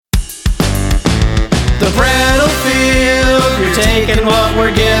taking what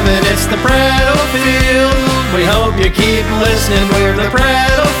we're given. It's the Prattle Field. We hope you keep listening. We're the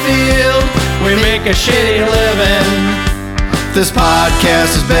Prattle Field. We make a shitty living. This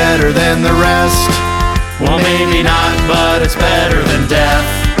podcast is better than the rest. Well, maybe not, but it's better than death.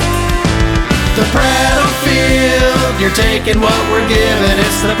 The Prattle Field. You're taking what we're given.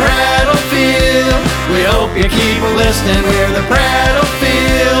 It's the Prattle Field. We hope you keep listening. We're the Prattle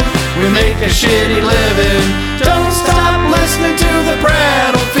Field. We make a shitty living. Don't stop listening to the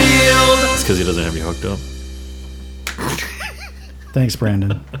Prattle Field. It's because he doesn't have you hooked up. Thanks,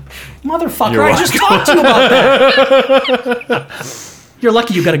 Brandon. Motherfucker, I just talked to you about that. You're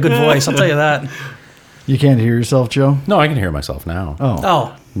lucky you got a good voice, I'll tell you that. You can't hear yourself, Joe? No, I can hear myself now.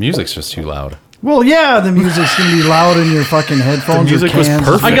 Oh. Music's just too loud. Well, yeah, the music's gonna be loud in your fucking headphones. The music was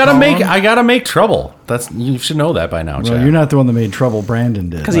perfect. I gotta make trouble. You should know that by now, Well, Chad. you're not the one that made trouble. Brandon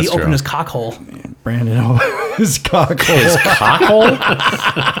did. Because he That's opened true. his cock hole. Brandon, his cock His hole. cockle?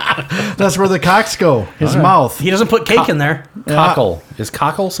 That's where the cocks go. His mouth. He doesn't put cake in there. Cockle. Is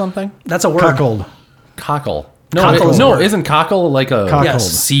cockle something? That's a word. Cuckold. Cockle. Cockle is a word. Isn't cockle like a Cockled.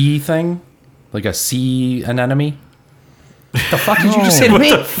 Yes. sea thing? Like a sea anemone? The fuck did you just say to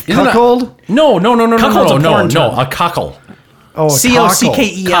me? Cuckold? No. Cuckold's a porn term. A cockle. Oh, a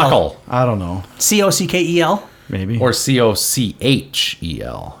C-O-C-K-E-L. Cockle. I don't know. C-O-C-K-E-L. Maybe. Or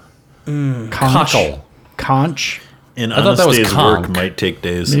C-O-C-H-E-L. conch. Cockle. Conch. An thought honest that was day's conch. work might take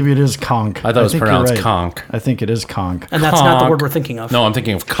days. Maybe it is conch. I thought it was think you're pronounced right. conch. I think it is conch. And that's not the Conch. word we're thinking of. No, I'm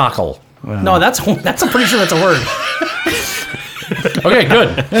thinking of cockle. No, I'm pretty sure that's a word. Okay, good.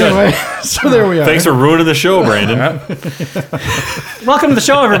 Anyway, so there we are. Thanks for ruining the show, Brandon. Welcome to the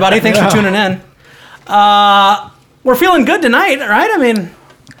show, everybody. Thanks for tuning in. We're feeling good tonight, right? I mean,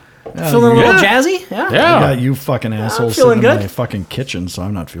 feeling a little jazzy? Yeah. I Yeah. got you fucking assholes feeling sitting in good. my fucking kitchen, so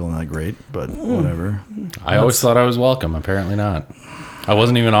I'm not feeling that great, but whatever. I always thought I was welcome. Apparently not. I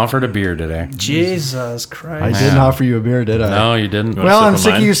wasn't even offered a beer today. Jesus I Christ. didn't offer you a beer, did I? No, you didn't. Well, I'm sip of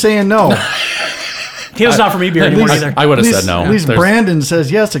sick of mine? you saying no. He doesn't offer me beer anymore least- either. I would have At said no. At least There's- Brandon says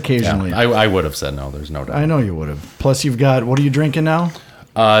yes Yeah, occasionally. I would have said no. There's no doubt. I know you would have. Plus, you've got, what are you drinking now?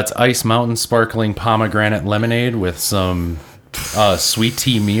 It's Ice Mountain Sparkling Pomegranate Lemonade with some sweet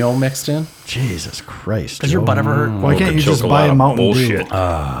tea Mio mixed in. Jesus Christ. Does your Joe. butt ever hurt? Why can't you just buy a Chocolate Mountain bullshit. Dew?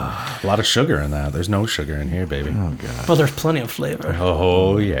 A lot of sugar in that. There's no sugar in here, baby. Oh, God. Well, there's plenty of flavor.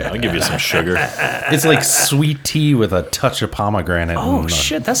 Oh, yeah. I'll give you some sugar. It's like sweet tea with a touch of pomegranate. Oh, and,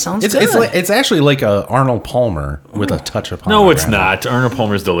 shit. That sounds It's good. it's actually like a Arnold Palmer with a touch of pomegranate. No, it's not. Arnold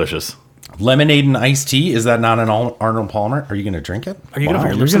Palmer's delicious. Lemonade and iced tea. Is that not an Arnold Palmer? Are you going to drink it? Are you going to put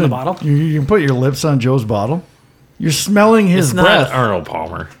your You're lips in the gonna- bottle? You can put your lips on Joe's bottle. You're smelling his It's breath. not Arnold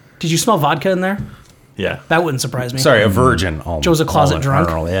Palmer. Did you smell vodka in there? Yeah. That wouldn't surprise me. Sorry, a virgin. Almond, Joe's a closet drunk.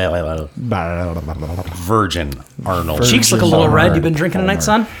 Arnold. Yeah, virgin Arnold. Cheeks look a little red. You been drinking Palmer. tonight,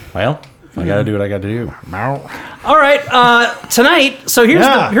 son? Well, I got to do what I got to do. All right. Tonight, so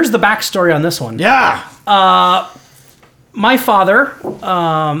Yeah. here's the backstory on this one. Yeah. My father,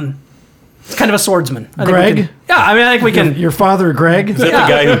 is kind of a swordsman. I think we Greg? can- yeah, I mean, I think we can. Your father, Greg? Is that the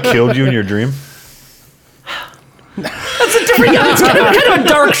guy who killed you in your dream? That's a different. Yeah, it's kind of a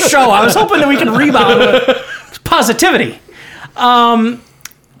dark show. I was hoping that we could rebound with positivity. No,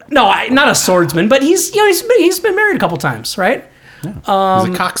 not a swordsman, but he's been married a couple times, right? He's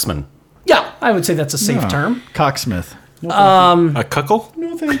a coxman. Yeah, I would say that's a safe term. Cocksmith. A cuckle?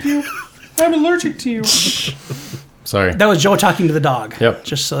 No, thank you. I'm allergic to you. Sorry. That was Joe talking to the dog. Yep.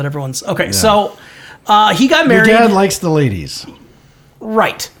 Just so that everyone's okay. So he got Your married. dad likes the ladies.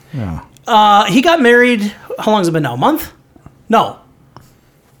 Right. Yeah. He got married. How long has it been now? A month? No.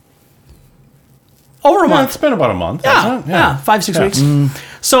 Over a Yeah, month. it's been about a month. Yeah, hasn't it? yeah, 5-6 Yeah. weeks.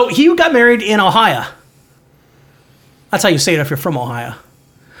 So he got married in Ohio. That's how you say it if you're from Ohio.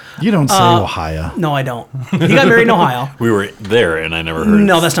 You don't say Ohio. No, I don't. He got married in Ohio. We were there and I never heard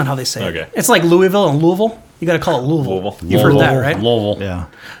No, it. that's not how they say it. Okay. It's like Louisville and Louisville. You got to call it Louisville. Louisville. You've heard that, right? Louisville. Yeah.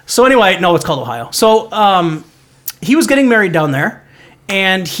 So anyway, no, it's called Ohio. So he was getting married down there,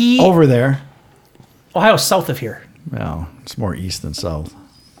 and Over there. Ohio's south of here. Well, it's more east than south.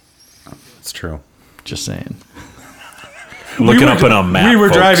 It's true. Just saying. Looking up on a map. We were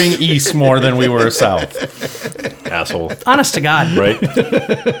folks. driving east more than we were south. Asshole. Honest to God. Right?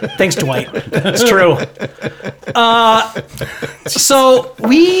 Thanks, Dwight. It's true. So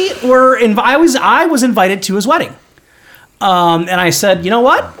we were I was invited to his wedding. And I said, you know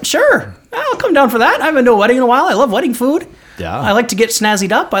what? Sure. I'll come down for that. I haven't been to a wedding in a while. I love wedding food. Yeah. I like to get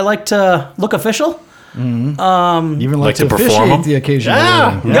snazzied up. I like to look official. Even Like like to to perform officiate them? the occasion.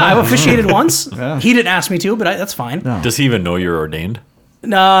 Yeah, I've officiated once. Yeah. He didn't ask me to, but that's fine. Does he even know you're ordained?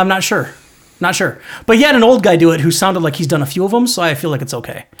 No, I'm not sure. Not sure. But he had an old guy do it who sounded like he's done a few of them, so I feel like it's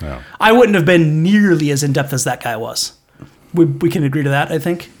okay. Yeah. I wouldn't have been nearly as in-depth as that guy was. We can agree to that, I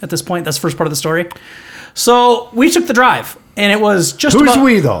think, at this point. That's the first part of the story. So we took the drive, and it was just Who's about...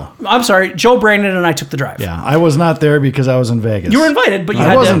 we, though? I'm sorry, Joe, Brandon, and I took the drive. Yeah, I was not there because I was in Vegas. You were invited, but you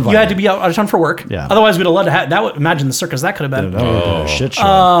I was had invited. to be out of town for work. Yeah. Otherwise, we'd have loved to have that. Imagine the circus that could have been. That would have been a shit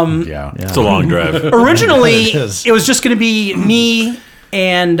show. Yeah. It's a long drive. Originally, It is. it was just going to be me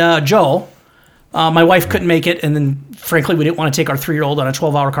and Joe. My wife couldn't make it, and then, frankly, we didn't want to take our 3-year-old on a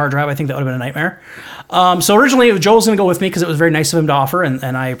 12-hour car drive. I think that would have been a nightmare. So originally, Joe was going to go with me because it was very nice of him to offer, and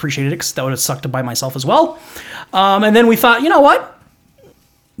I appreciated it because that would have sucked to by myself as well. And then we thought, you know what?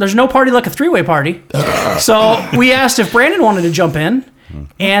 There's no party like a 3-way party. So we asked if Brandon wanted to jump in,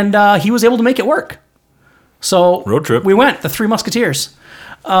 and he was able to make it work. So Road trip. we went, the Three Musketeers.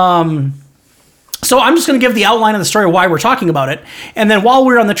 So I'm just going to give the outline of the story of why we're talking about it. And then while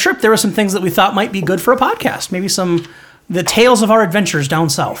we were on the trip, there were some things that we thought might be good for a podcast. Maybe the tales of our adventures down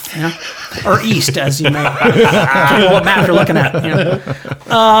south, you know? Or east, as you may. Depending on what map you're looking at. You know?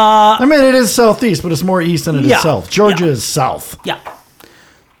 I mean, it is southeast, but it's more east than it is Yeah. south. Georgia Yeah. is south. Yeah.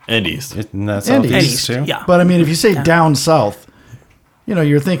 And east. Isn't that And southeast East, too? yeah. But I mean, if you say down south,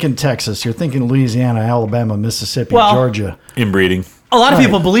 you're thinking Texas, you're thinking Louisiana, Alabama, Mississippi, Well- Georgia. Inbreeding. A lot of Right.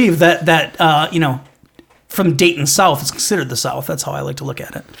 people believe that from Dayton south, it's considered the south. That's how I like to look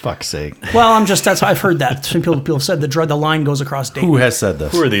at it. Fuck's sake. Well, that's how I've heard that. Some people have said the line goes across Dayton. Who has said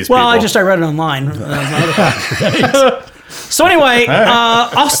this? Who are these Well, people? I read it online. So anyway,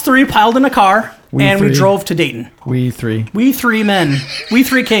 us three piled in a car, and we three. drove to Dayton. We three. We three men, we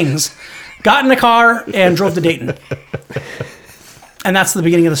three kings, got in a car and drove to Dayton. And that's the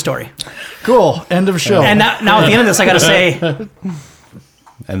beginning of the story. Cool. End of show. And now at the end of this, I got to say,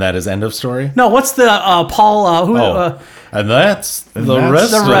 And that is end of story? no, what's the Paul, who, Oh. And that's the that's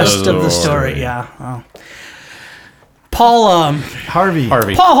rest, the rest of the story, yeah. Oh. Paul Harvey.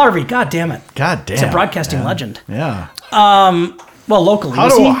 Paul Harvey, god damn it. God damn. He's a broadcasting legend. Yeah. Well, locally.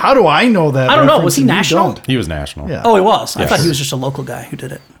 How do I know that? I don't know. reference Was he and you national? don't? He was national. Yeah. Oh, he was. I Yes. thought he was just a local guy who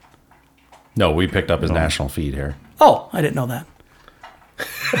did it. No, we picked up his national feed here. Oh, I didn't know that.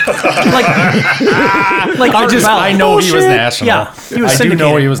 like Art Bell. I know he was Bullshit. national. Yeah, he was I do know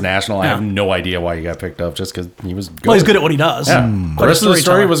syndicated. he was national. I have Yeah. no idea why he got picked up just because he was good. Well, he's good at what he does. Yeah. Quite The a rest of the story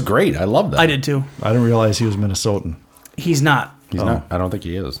storyteller. was great. I love that. I did too. I didn't realize he was Minnesotan. He's not. He's not. I don't think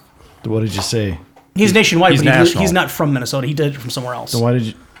he is. What did you say? He's nationwide, he's but national. he's not from Minnesota. He did it from somewhere else. Why did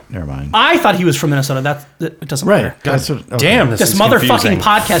you? Never mind. I thought he was from Minnesota. That it doesn't Right. matter. That's what, okay. Damn, this This is motherfucking confusing.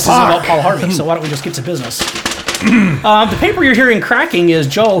 podcast isn't about Paul Harvey, so why don't we just get to business? The paper you're hearing cracking is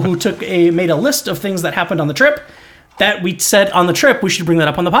Joe, who made a list of things that happened on the trip that we said on the trip we should bring that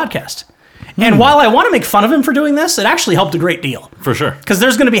up on the podcast. And while I want to make fun of him for doing this, it actually helped a great deal. For sure. Because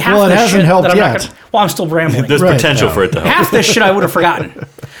there's going to be half Well, it this hasn't shit helped that I'm not yet. gonna, well, I'm still rambling. There's Right. potential for it to help. Half this shit I would have forgotten.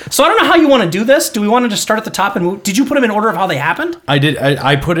 So I don't know how you want to do this. Do we want to just start at the top and move? Did you put them in order of how they happened? I did.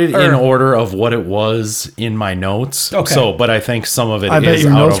 I put it in Or- order of what it was in my notes. Okay. So, but I think some of it I bet is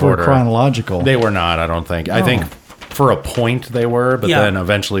your out notes of were order. chronological. They were not. I don't think. I think for a point they were, but Yeah. then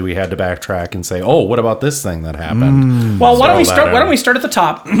eventually we had to backtrack and say, "Oh, what about this thing that happened?" Well, why don't we So start? that, Why don't we start at the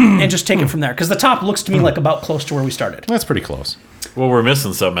top and just take it from there? Because the top looks to me like about close to where we started. That's pretty close. Well, we're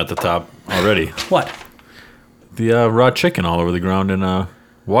missing something at the top already. What? The raw chicken all over the ground in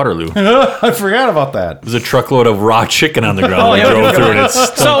Waterloo. I forgot about that. There's a truckload of raw chicken on the ground. Oh, we yeah, we drove did. through and it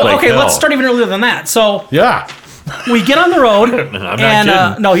stunk So like okay, hell. let's start even earlier than that. So Yeah. we get on the road, not and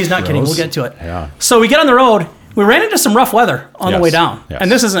kidding. no, he's not kidding. We'll get to it. Yeah. So we get on the road. We ran into some rough weather on the Yes, way down, yes. and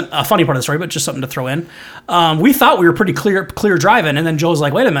this isn't a funny part of the story, but just something to throw in. We thought we were pretty clear driving, and then Joe's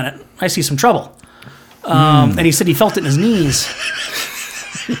like, "Wait a minute, I see some trouble," and he said he felt it in his knees.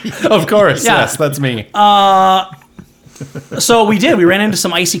 Of course. Yeah. Yes, that's me. So we did. We ran into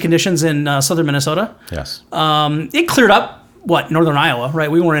some icy conditions in southern Minnesota. yes. It cleared up. Northern Iowa, right?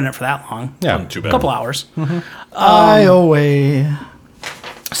 We weren't in it for that long. Yeah. Too A bad. couple hours. Iowa.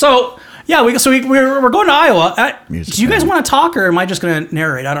 So yeah, we're going to Iowa. Music Do you guys fan. want to talk, or am I just going to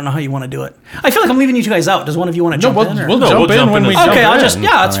narrate? I don't know how you want to do it. I feel like I'm leaving you two guys out. Does one of you want to jump in? Or? We'll No, jump we'll in jump when in we this- jump Okay, I'll in. just-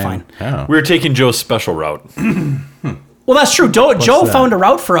 yeah, that's fine. Yeah. We're taking Joe's special route. Well, that's true. Joe that? found a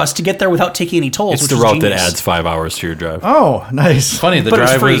route for us to get there without taking any tolls. It's which the is route that genius. adds 5 hours to your drive. Oh, nice. Funny, the But it was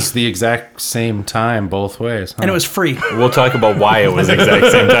drive free. was the exact same time both ways. And it was free. We'll talk about why it was the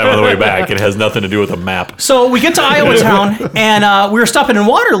exact same time on the way back. It has nothing to do with a map. So we get to Iowa town, and we were stopping in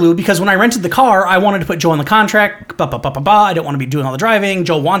Waterloo because when I rented the car, I wanted to put Joe on the contract. I didn't want to be doing all the driving.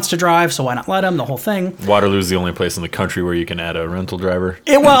 Joe wants to drive, so why not let him? The whole thing. Waterloo's the only place in the country where you can add a rental driver.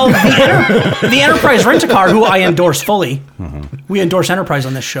 The Enterprise Rent-A-Car, who I endorse fully, Obviously, we endorse Enterprise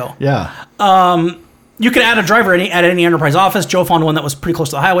on this show. Yeah. You can add a driver at any Enterprise office. Joe found one that was pretty close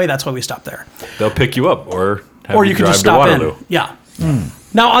to the highway. That's why we stopped there. They'll pick you up or have Or you you can drive just to stop Waterloo. in. Yeah.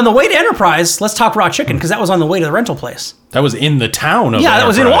 Now, on the way to Enterprise, let's talk raw chicken because that was on the way to the rental place. That was in the town of Yeah, that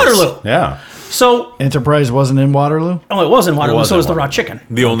was in Enterprise. Waterloo. Yeah. So, Enterprise wasn't in Waterloo? it was in Waterloo, was so in was the raw Waterloo. chicken.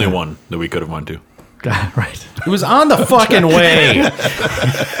 The only one that we could have went to. God, right. It was on the fucking way.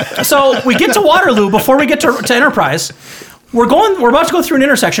 So, we get to Waterloo before we get to Enterprise. We're about to go through an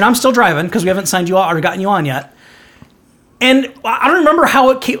intersection. I'm still driving because we haven't signed you out or gotten you on yet. And I don't remember how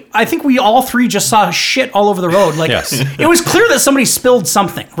it came. I think we all three just saw shit all over the road. Like, Yes. It was clear that somebody spilled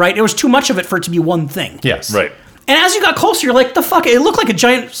something, right? It was too much of it for it to be one thing. Yes. Right. And as you got closer, you're like, the fuck? It looked like a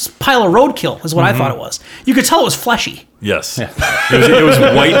giant pile of roadkill, is what I thought it was. You could tell it was fleshy. Yes. It was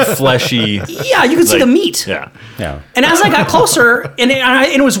white, fleshy. Yeah, you could see like- the meat. Yeah. Yeah. And as I got closer, and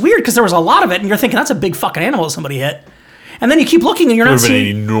it was weird because there was a lot of it, and you're thinking, that's a big fucking animal that somebody hit. And then you keep looking, and you're It not would have been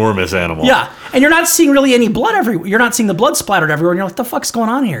seeing... an enormous animal. Yeah, and you're not seeing really any blood everywhere. You're not seeing the blood splattered everywhere, and you're like, what the fuck's going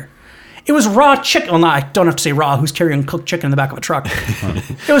on here? It was raw chicken. Well, no, I don't have to say raw. Who's carrying cooked chicken in the back of a truck?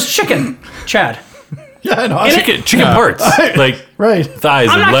 It was chicken, Chad. Yeah, I know. And Chicken parts. Like Right. thighs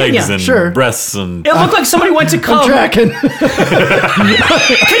I'm and not kidding legs ya. and Sure. breasts and... It looked like somebody went to come. Tracking.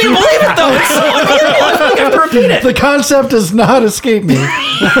 Can you believe it, though? It's so unbelievable. I feel like I have to repeat it. The concept does not escape me.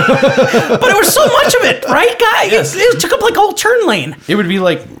 But it was so much of it, right, guy? Yes. It took up like a whole turn lane. It would be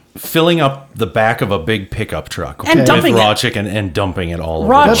like filling up the back of a big pickup truck And with dumping raw it. chicken and dumping it all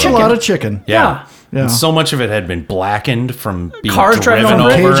Raw over. That's the a road. lot of chicken. Yeah. Yeah. And so much of it had been blackened from being Cars driving driven over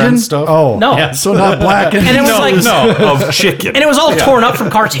it? over Cajun? and stuff. Oh. No. Yeah. So not black and... And it was like, of chicken. and it was all torn up from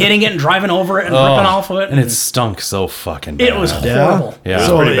cars hitting it and driving over it and ripping off of it. And it stunk so fucking bad. It was Yeah. horrible. Yeah.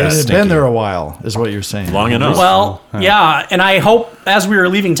 So pretty it bad. had Stinky. been there a while, is what you're saying. Long enough. Well, yeah, and I hope as we were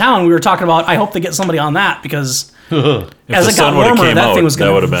leaving town, we were talking about. I hope they get somebody on that because as the it got sun would've warmer, came that out, thing was that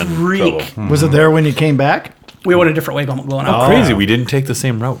going would've to been reek. trouble. Was it there when you came back? We went a different way going out. Crazy. We didn't take the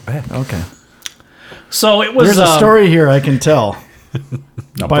same route back. Okay. So it was. There's a story here I can tell.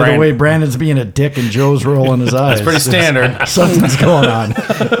 No, By the way, Brandon's being a dick and Joe's rolling his eyes. it's pretty standard. Something's going on.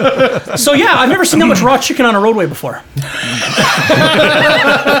 So yeah, I've never seen that much raw chicken on a roadway before.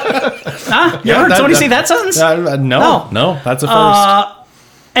 Huh? You ever heard somebody say that sentence? No, that's a first.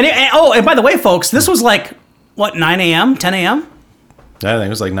 And by the way, folks, this was like what 9 a.m., 10 a.m., I think it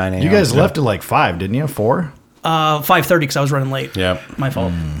was like 9 a.m. You guys Yeah. left at like 5, didn't you? 4? 5:30 because I was running late. Yeah. My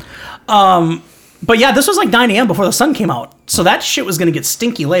fault. But yeah, this was like 9 a.m. before the sun came out. So that shit was going to get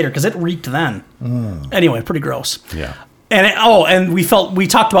stinky later because it reeked then. Anyway, pretty gross. Yeah. And we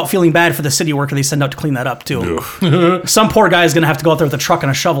talked about feeling bad for the city worker they send out to clean that up too. Some poor guy is going to have to go out there with a truck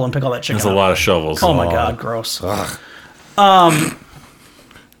and a shovel and pick all that chicken That's a up. lot of shovels. Oh my God, gross.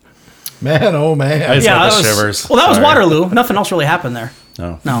 Man, oh man. I just Yeah, got that the was, shivers. well, that was Sorry. Waterloo. Nothing else really happened there.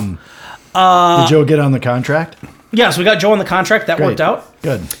 No. No. Did Joe get on the contract? Yes, we got Joe on the contract. That worked out.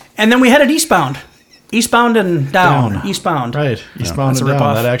 Good. And then we headed eastbound. Eastbound and down. Eastbound. Right. Eastbound That's and a down.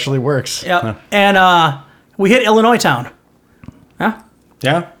 ripoff. That actually works. Yep. And we hit Illinois town. Huh?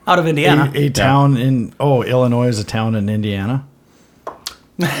 Yeah. Out of Indiana. A town in... Oh, Illinois is a town in Indiana?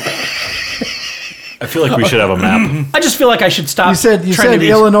 I feel like we should have a map. I just feel like I should stop. You said trying to be-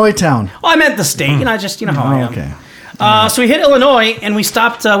 Illinois town. Oh, I meant the state. You know, how I Oh, am. okay. So we hit Illinois and we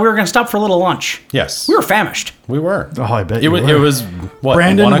stopped. We were going to stop for a little lunch. Yes. We were famished. We were. Oh, I bet It you was, were. it was what?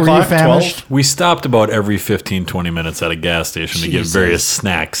 Brandon, 1 were you o'clock? 12? famished? We stopped about every 15, 20 minutes at a gas station to get Jesus. various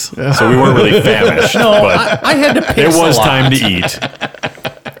snacks. So we weren't really famished. but I had to it piss was a lot. time to eat.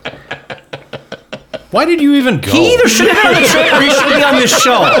 Why did you even go? He either should have been on the trip or he should be on this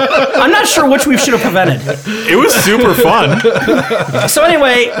show. I'm not sure which we should have prevented. It was super fun. So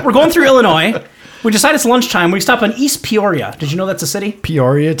anyway, we're going through Illinois. We decide it's lunchtime. We stop in East Peoria. Did you know that's a city?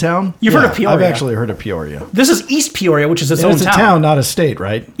 Peoria town? You've heard of Peoria. I've actually heard of Peoria. This is East Peoria, which is its And own it's a town. town, not a state,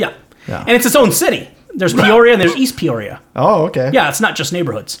 right? Yeah. Yeah. And it's its own city. There's Peoria and there's East Peoria. Oh, okay. Yeah, it's not just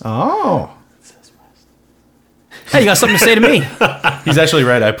neighborhoods. Oh. Hey, you got something to say to me? He's actually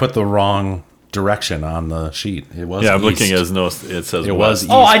right. I put the wrong direction on the sheet. It was Yeah, I'm east. looking as no. It says It was west.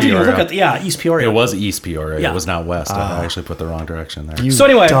 East Oh, I didn't even Peoria. look at East Peoria. It was East Peoria. Yeah. It was not west. I actually put the wrong direction there. You So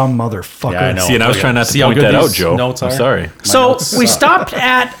anyway- dumb motherfucker. Yeah, I know. See, and I was trying not to See how point good that out, these Joe. notes I'm are? sorry. So notes we suck. stopped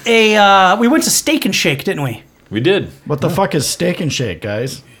at a. We went to Steak and Shake, didn't we? We did. What the fuck is Steak and Shake,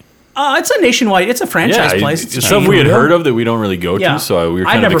 guys? It's a nationwide. It's a franchise Yeah, place. it's a stuff chain. we had heard of that we don't really go Yeah. to, so we were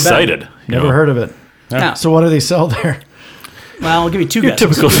I've kind of never been. excited. you Never know. heard of it. Yeah. So what do they sell there? Well, I'll give you two guesses.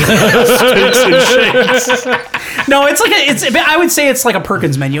 Typical steaks and shakes. No, it's like I would say it's like a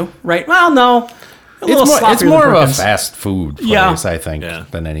Perkins menu, right? Well, no. little sloppier It's more than of a Perkins. fast food place, Yeah. I think, Yeah.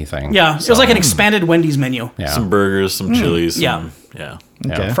 than anything. Yeah, it was like an expanded Wendy's menu. Yeah. Some burgers, some chilies. Yeah. Yeah.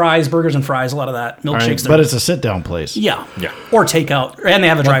 Okay. Fries, burgers, and fries. A lot of that. All right, Milkshakes. but it's a sit-down place. yeah. Yeah. Or takeout, and they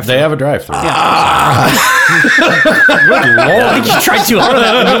have a drive-thru. They have a drive-thru. I think you tried too hard on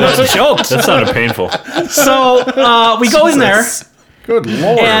that one. You almost choked. That sounded painful. So we go in there, Good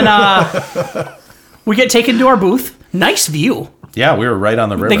lord. and we get taken to our booth. Nice view. Yeah, we were right on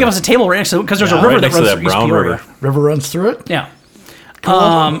the river. They give us a table right next to it because there's a Yeah, river right that next to runs that through East brown Peoria. river. River runs through it. Yeah.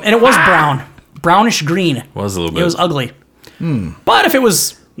 And it was brown, brownish green. Was a little bit. It was ugly. But if it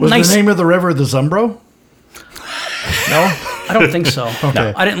was, Was nice, the name of the river the Zumbro? No. I don't think so.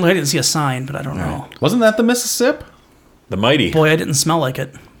 Okay. I didn't see a sign, but I don't know. Wasn't that the Mississippi? The mighty. Boy, I didn't smell like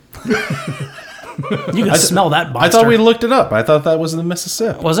it. You could smell that monster. I thought we looked it up. I thought that was the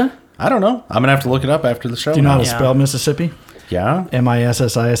Mississippi. Was it? I don't know. I'm gonna have to look it up after the show. Do you know how to Yeah. spell Mississippi? Yeah,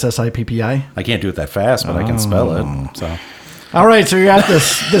 Mississippi. I can't do it that fast, but I can spell it. So All right, so you're at the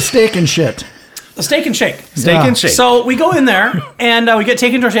steak and shit. The steak and shake. steak Yeah. and shake. So we go in there and we get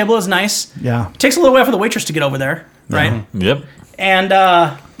taken to our table. It's nice. Yeah. Takes a little while for the waitress to get over there, right? Yep. And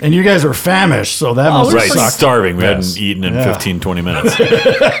And you guys are famished, so that must Right. have sucked. Starving. We Yes. hadn't eaten in Yeah. 15, 20 minutes. tell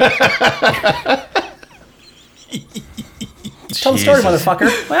the story, Jesus.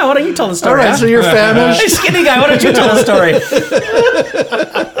 motherfucker. Well, why don't you tell the All story? right, huh? so you're Hey, famished. skinny guy, why don't you tell the story?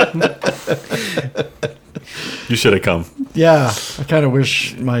 You should have come. Yeah, I kind of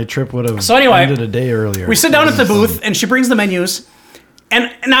wish my trip would have So anyway, ended a day earlier. We sit down at the booth and she brings the menus. And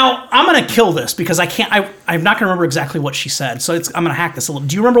now I'm going to kill this because I'm not going to remember exactly what she said. So I'm going to hack this a little.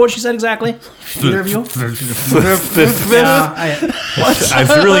 Do you remember what she said exactly? Either of you? Yeah, I'm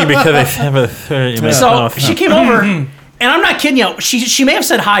thrilling because I have a in my So mouth. she came over, and I'm not kidding you. She may have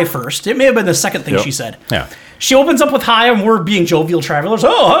said hi first. It may have been the second thing Yep. she said. Yeah. She opens up with hi, and we're being jovial travelers.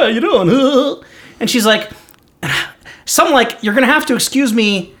 Oh, hi, how you doing? And she's like, something like, you're going to have to excuse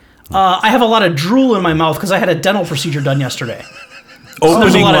me. I have a lot of drool in my mouth because I had a dental procedure done yesterday. there's a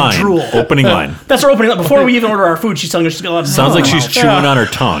Opening lot of line. drool. Opening line. That's her opening. Before we even order our food, she's telling us she's got a lot of Sounds drool like in her she's mouth. chewing on her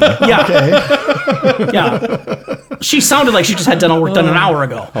tongue. Yeah, Okay. yeah. She sounded like she just had dental work done an hour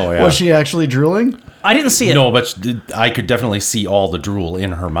ago. Oh yeah. Was she actually drooling? I didn't see it. No, but I could definitely see all the drool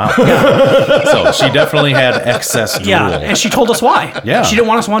in her mouth. So she definitely had excess drool. Yeah, and she told us why. Yeah. She didn't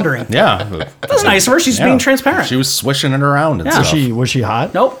want us wondering. Yeah. That's nice of her. She's Yeah. being transparent. She was swishing it around and Yeah. stuff. Was she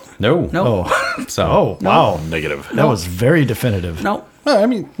hot? Nope. No. Nope. Oh. So. Oh, wow. Negative. That was very definitive. Nope. Well, I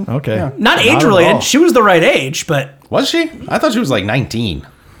mean, Okay. Not age at all. related. She was the right age, but was she? I thought she was like 19.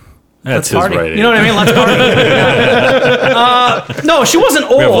 That's his party. right. You know what I mean? Let's party. No, she wasn't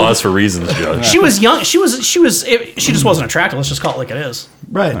We have old. laws for reasons, Judge. She was young. She just wasn't attractive. Let's just call it like it is.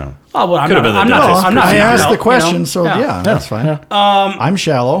 Right. Oh, well, I'm Could've been the not. dentist. I'm not. I asked the you know? question, so yeah, that's fine. I'm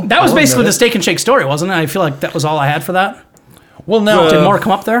shallow. That was I'll basically the admit steak and shake story, wasn't it? I feel like that was all I had for that. Well, no. Did more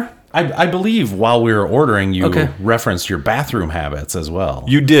come up there? I believe while we were ordering, you Okay. referenced your bathroom habits as well.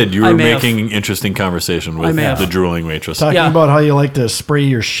 You did. You I were may have. making interesting conversation with may have. the drooling waitress. Talking Yeah. about how you like to spray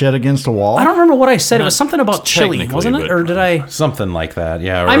your shit against a wall. I don't remember what I said. It was something about chili, technically, wasn't it? but- Or did I? Something like that,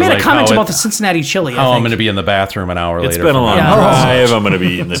 yeah. Or I made like a comment how about it- the Cincinnati chili. how I I'm think. going to be in the bathroom an hour It's later. been a from long my Yeah. house. drive. I'm going to be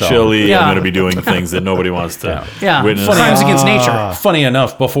eating the So- chili. Yeah. I'm going to be doing things that nobody wants to Yeah, witness. crimes against nature. Funny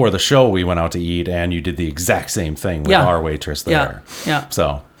enough, before the show, we went out to eat, and you did the exact same thing with Yeah. our waitress Yeah, there. yeah.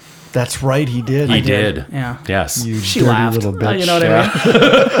 So That's right, he did. he did. Yeah. Yes. You She dirty laughed. little bitch. You know what I mean?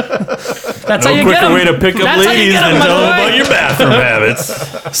 That's how No you get quicker 'em. way to pick up That's how you ladies get 'em, than by tell the them way. about your bathroom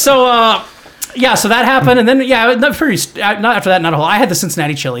habits. So, yeah, so that happened, and then not after that, not a whole. I had the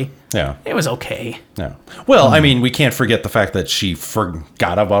Cincinnati chili. Yeah. It was okay. Yeah. Well, I mean, we can't forget the fact that she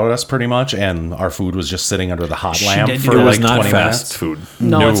forgot about us pretty much, and our food was just sitting under the hot lamp did for do It that. was like not 20 fast minutes. food.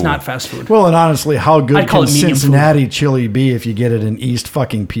 No, No. it's not fast food. Well, and honestly, how good I'd call can it medium Cincinnati chili be if you get it in East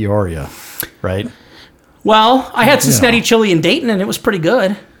fucking Peoria, right? Well, I had Cincinnati chili in Dayton, and it was pretty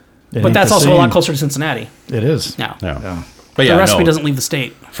good. It But ain't that's the also a lot same. closer to Cincinnati. It is. Yeah. Yeah. Yeah. But The yeah, recipe no, doesn't leave the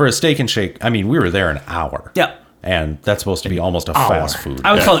state. for a steak and shake, I mean, we were there an hour. Yeah. And that's supposed to be almost a fast food.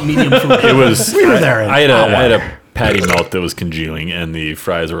 I would call it medium food. It was. We were there. I had a patty melt that was congealing, and the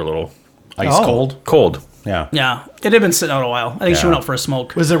fries were a little Ice Oh. cold. cold. Yeah. Yeah. It had been sitting out a while. I think she Yeah. went out for a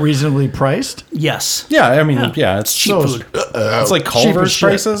smoke. Was it reasonably priced? Yes. Yeah, I mean, yeah, it's Cheap So food. it's like cheap Culver's as shit.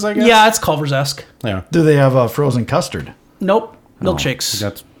 prices, I guess. Yeah, it's Culver's-esque. Yeah. Do they have frozen custard? Nope. Milkshakes.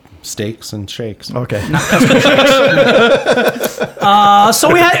 That's steaks and shakes. Okay.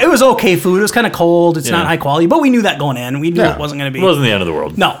 So it was okay food. It was kind of cold. It's not Yeah. high quality, but we knew that going in. We knew Yeah. it wasn't going to It be. wasn't the end of the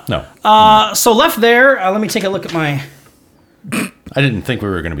world. No. No. So left there. Let me take a look at my I didn't think we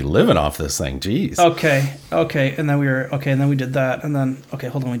were going to be living off this thing. Jeez. Okay, and then and then we did that, and then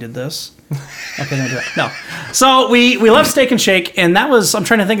hold on, we did this. Okay, then we did that. No, so we left Steak and Shake, and that was, I'm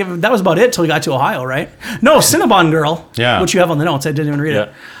trying to think of, that was about it till we got to Ohio, right? No, Cinnabon Girl, which you have on the notes. I didn't even read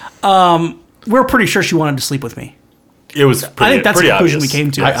it. We're pretty sure she wanted to sleep with me. It was pretty, I think that's the pretty conclusion obvious. we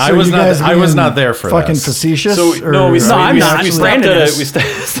came to. I was not there for fucking this. facetious. So no, or- we I'm not. We Brandon is.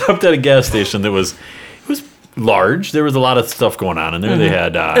 stopped at a gas station that was large. There was a lot of stuff going on in there. They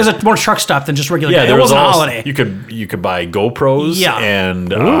had It was a more truck stop than just regular. yeah, It there was wasn't a all, holiday. You could buy GoPros. Yeah.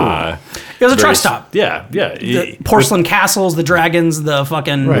 And It was a truck various- stop. Yeah, The porcelain castles, the dragons, the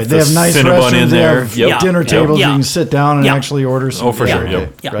fucking. Right, they the have nice Cinnabon restrooms. in They there. have Yep. dinner Yep. tables. Yeah. You can sit down and Yeah. actually order some. Oh, for sure. Okay.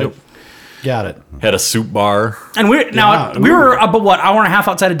 Yep. Yeah. Right. Got it. Had a soup bar. And we Yeah. we were about what, hour and a half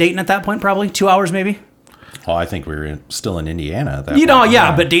outside of Dayton at that point, probably 2 hours maybe. Oh, I think we were still in Indiana at that You know, point.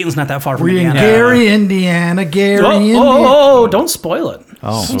 yeah, but Dayton's not that far from We're in Indiana. Gary, Indiana. Gary, Oh, Indiana. oh, don't spoil it.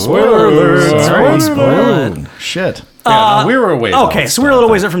 Oh, Spoiler alert. Sorry, spoil it. Shit. Yeah, no, we were away. Okay, so we're a little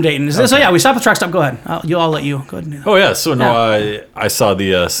ways up from Dayton. So yeah, we stopped at the truck stop. Go ahead. I'll let you. Go ahead. Oh yeah. So no, I saw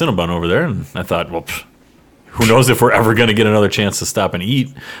the Cinnabon over there, and I thought, well, who knows if we're ever going to get another chance to stop and eat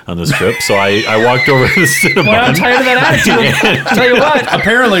on this trip. So I walked over to the Cinnabon. Well, I'm tired of that attitude. Tell you what.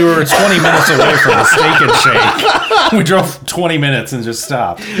 Apparently, we were 20 minutes away from the Steak and Shake. We drove 20 minutes and just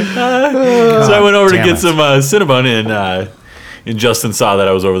stopped. So I went over to Damn get it. some Cinnabon, and Justin saw that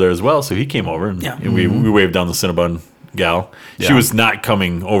I was over there as well, so he came over and, Yeah. and we waved down the Cinnabon gal. She Yeah. was not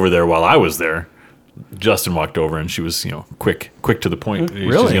coming over there while I was there. Justin walked over and she was, quick to the point. She's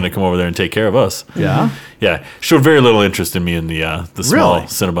Really? going to come over there and take care of us. Yeah. Yeah, showed very little interest in me in the small Really?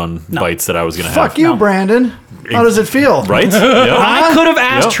 Cinnabon bites that I was going to have. Fuck you, Brandon. How does it feel? Right? Yeah. I could have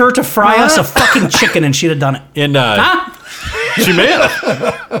asked Yep. her to fry us a fucking chicken and she'd have done it. And she may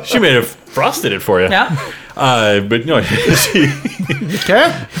have. She may have frosted it for you. Yeah. But no,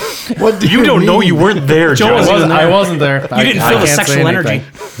 Okay. What do you don't know. mean? You weren't there, Joe. I wasn't there. You didn't feel the sexual energy.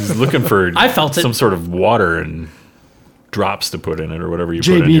 He's looking for I felt it. some sort of water and drops to put in it or whatever you put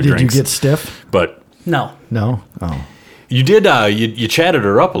in JB, your did drinks. you get stiff? But No. No. Oh. you did. You chatted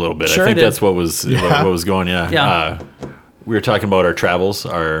her up a little bit. Sure I think I did. that's what was going. Yeah. Yeah. We were talking about our travels,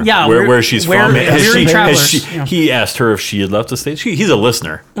 Yeah, where she's from. weary travelers, yeah. He asked her if she had left the state. He's a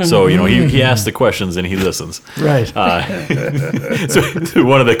listener, so he asks the questions and he listens. Right. So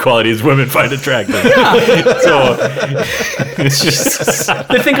one of the qualities women find attractive. So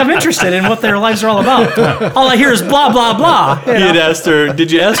They think I'm interested in what their lives are all about. All I hear is blah, blah, blah. he had asked her.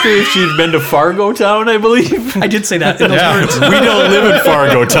 Did you ask her if she'd been to Fargo Town? I believe. I did say that in those words. We don't live in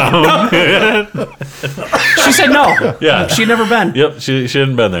Fargo Town. She said no. Yeah. She'd never been. Yep, she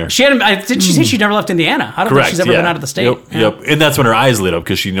hadn't been there. She hadn't. Did she say she'd never left Indiana? I don't Correct. think she's ever been out of the state. Yep, Yeah. yep. And that's when her eyes lit up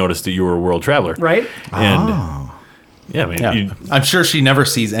because she noticed that you were a world traveler. Right? And yeah, man, Yeah. you I'm sure she never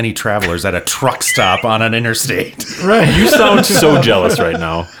sees any travelers at a truck stop on an interstate. right. sound so jealous right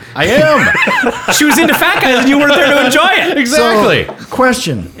now. I am. She was into fat guys and you weren't there to enjoy it. Exactly. So,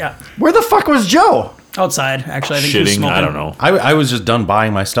 question. Yeah. Where the fuck was Joe? Outside, actually. I think she was Shitting, smoking. I don't know. I was just done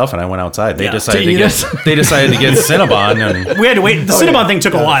buying my stuff and I went outside. They Yeah. decided To to eat get it? they decided to get Cinnabon and We had to wait. The Cinnabon thing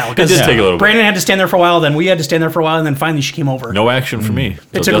took a while. It did take a little bit. Brandon had to stand there for a while, then we had to stand there for a while, and then finally she came over. No action for me.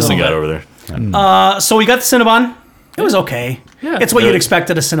 So took a Justin little got bit. over there. So we got the Cinnabon. It was okay. Yeah. It's what Yeah. you'd expect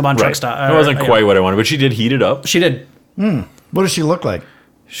at a Cinnabon truck stop. It wasn't Yeah. quite what I wanted, but she did heat it up. She did. What does she look like?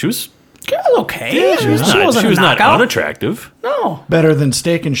 She was Okay. she was wasn't a not knockout. unattractive. No. Better than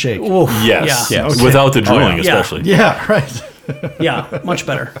Steak and Shake. Oof. Yes. Yeah. Yes. Without the drooling, yeah. especially. Yeah, right. Yeah. Much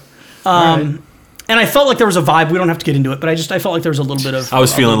better. And I felt like there was a vibe. We don't have to get into it, but I felt like there was a little bit of. I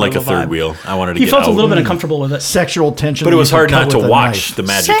was feeling little like bit a of third vibe. wheel. I wanted to He get felt out. a little bit uncomfortable with it. Sexual tension. But it was that you hard could not cut to with a watch knife. the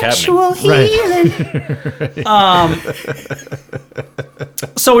magic happening.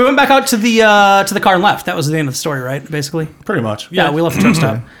 So we went back out to the car and left. That was the end of the story, right? Basically. pretty much. Yeah, we left the truck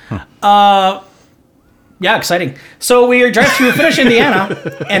stop. Yeah, exciting. So we finished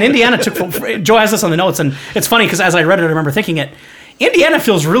Indiana, and Indiana took. Joe has this on the notes, and it's funny because as I read it, I remember thinking it. Indiana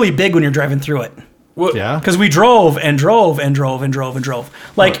feels really big when you're driving through it. Yeah. Because we drove and drove and drove and drove and drove.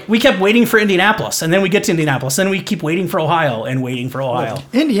 Like, we kept waiting for Indianapolis, and then we get to Indianapolis, and we keep waiting for Ohio and waiting for Ohio.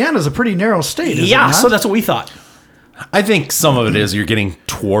 Indiana's a pretty narrow state, is it Yeah, not? so that's what we thought. I think some of it is you're getting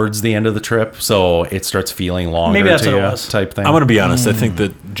towards the end of the trip, so it starts feeling longer. Maybe that's to what it you, was. type thing. I'm going to be honest. I think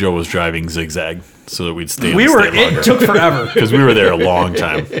that Joe was driving zigzag so that we'd stay. It took forever. because we were there a long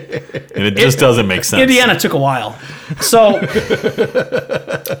time, and it just doesn't make sense. Indiana took a while. So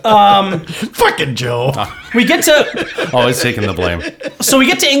Fucking Joe. we get to always taking the blame.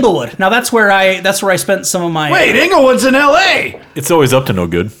 Inglewood. Now that's where I spent some of my Wait, Inglewood's in L.A. It's always up to no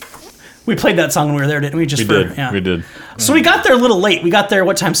good. We played that song when we were there, didn't we? Just We for, did. Yeah. We did. So we got there a little late. We got there,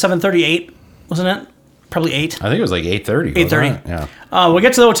 what time? 7:38, wasn't it? Probably 8. I think it was like 8:30. 8:30. Yeah. We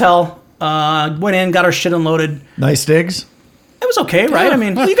get to the hotel, went in, got our shit unloaded. Nice digs. It was okay, right? I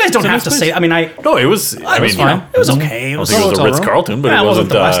mean, you guys don't have to say. I mean, No, it was. I mean, fine. It was okay. It I don't was think it was a hotel room. Ritz Carlton, but Yeah, it it wasn't wasn't.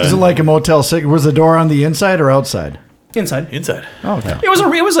 the best. Is it like a Motel 6? Was the door on the inside or outside? inside. inside. Oh, okay.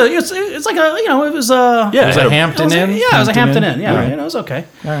 It's like a, it was a. Yeah, Was it it had a- Hampton Inn? Yeah, it was a Hampton Inn. Yeah, All right. it was okay.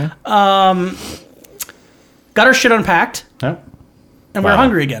 All right. Got our shit unpacked, Yeah. and we were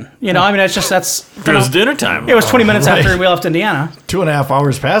hungry again. You know, I mean, that's. It was dinner time. It was 20 minutes Right. after we left Indiana. 2.5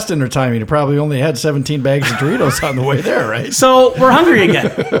 hours past dinner time. You probably only had 17 bags of Doritos on the way there, right? So we're hungry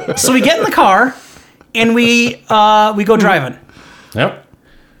again. So we get in the car, and we go driving. Yep.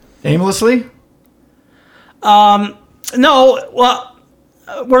 Aimlessly? No, well,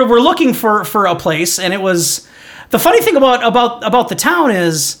 we're looking for a place, and it was the funny thing about the town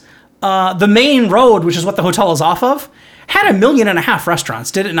is the main road, which is what the hotel is off of, had 1.5 million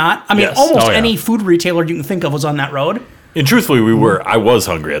restaurants. Did it not? I mean, Yes. almost Oh, yeah. any food retailer you can think of was on that road. And truthfully, I was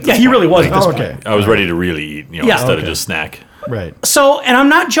hungry at this Yeah, point. he really was Like, at this Oh, point. okay. I was ready to really eat, Yeah. instead of Okay. just snack. Right. So, and I'm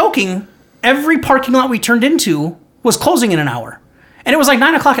not joking. Every parking lot we turned into was closing in an hour, and it was like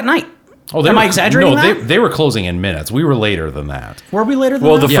 9 o'clock at night. Oh, Am I exaggerating No, that? they were closing in minutes. We were later than that. Were we later than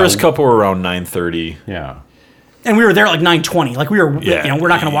Well, that? the first couple were around 9:30. Yeah. And we were there at like 9:20. Like we were, Yeah. we're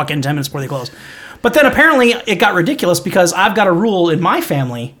not going to walk in 10 minutes before they close. But then apparently it got ridiculous because I've got a rule in my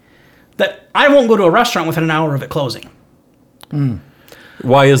family that I won't go to a restaurant within an hour of it closing.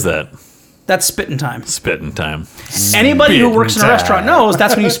 Why is that? That's spitting time. Spitting time. Anybody who works in a time. restaurant knows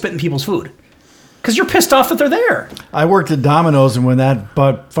that's when you spit in people's food. Because you're pissed off that they're there. I worked at Domino's, and when that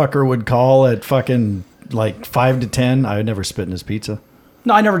butt fucker would call at fucking like 5 to 10, I would never spit in his pizza.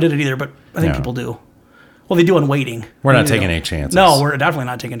 No, I never did it either, but I think Yeah. people do. Well, they do on waiting. We're not They taking do. any chances. No, we're definitely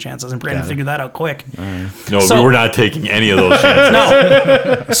not taking chances. And Brandon figured that out quick. No, So- we were not taking any of those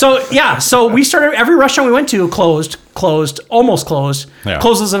chances. No. So we started, every restaurant we went to closed, almost closed, Yeah.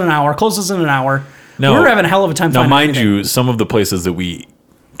 closes in an hour. Now- We were having a hell of a time Now, finding mind anything. you, some of the places that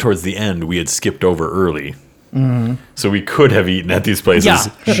towards the end, we had skipped over early. So we could have eaten at these places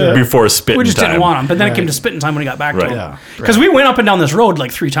Yeah, sure. before spitting We just time. didn't want them. But then it came Right. to spitting time when we got back Right. to Yeah, them. Because we went up and down this road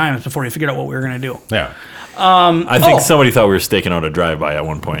like 3 times before we figured out what we were going to do. Yeah. I think Oh. somebody thought we were staking out a drive-by at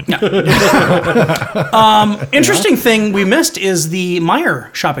one point. Interesting thing we missed is the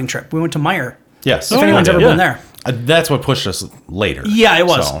Meijer shopping trip. We went to Meijer. Yes. If anyone's yeah, ever yeah. been there. That's what pushed us later. Yeah, it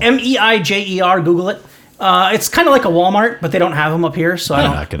was. So- Meijer, Google it. It's kind of like a Walmart, but they don't have them up here, so I I'm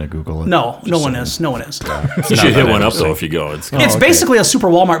don't. not going to Google it. No one is. No one is. You should hit one up, though, if you go. It's It's basically a super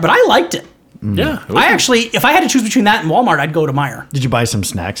Walmart, but I liked it. yeah. it was- I actually, if I had to choose between that and Walmart, I'd go to Meijer. Did you buy some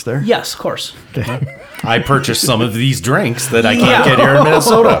snacks there? Yes, of course. I purchased some of these drinks that I Yeah. can't get here in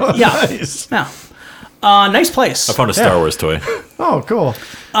Minnesota. Yeah. Nice. Yeah. Nice place. I found a Star Wars toy. Oh, cool.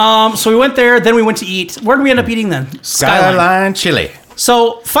 So we went there, then we went to eat. Where did we end up eating then? Skyline Chili.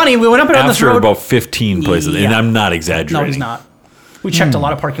 So funny, we went up and down this After road. about 15 places, and Yeah. I'm not exaggerating. No, he's not. We checked a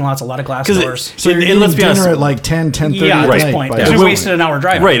lot of parking lots, a lot of glass 'Cause it- doors. So And you're let's be eating dinner honest- at like 10:30 Yeah, at at this night. point, by because the we way. wasted an hour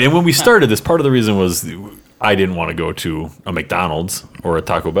driving. Right, and when we started this, part of the reason was I didn't want to go to a McDonald's or a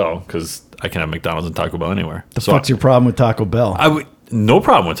Taco Bell because I can have McDonald's and Taco Bell anywhere. So What's your problem with Taco Bell? no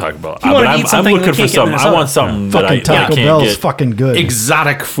problem with Taco Bell. You wanna But eat something I'm you looking for can't get in something. I Minnesota. want something that I fucking Taco can't Bell's get. fucking good.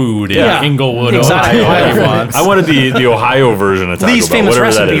 Exotic food Yeah. in Inglewood, Exotic, Ohio. yeah. once. I wanted the Ohio version of Taco Lee's Bell, famous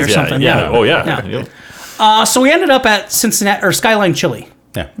whatever that recipe is. or Yeah, something, Yeah. yeah. Oh yeah. Yeah. Yep. So we ended up at Cincinnati or Skyline Chili.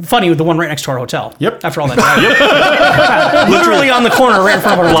 Yeah. Funny with the one right next to our hotel. Yep. After all that time. Literally on the corner right in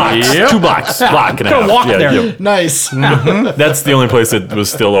front of our hotel. Blocks, Yep. 2 blocks, block and a Gonna half. walk Yeah, there. yep. Nice. That's the only place that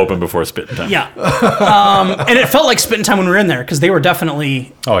was still open before spitting time. Yeah. And it felt like spitting time when we were in there because they were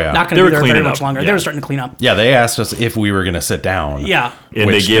definitely Oh, yeah. not They going to were be there very cleaning much up. longer. They Yeah. were starting to clean up. Yeah, they asked us if we were going to sit down. Yeah. And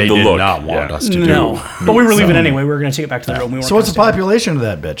which they gave the did look. not want Yeah. us to No. do. But we were leaving anyway. We were going to take it back to the room. We weren't So what's the gonna stay. population of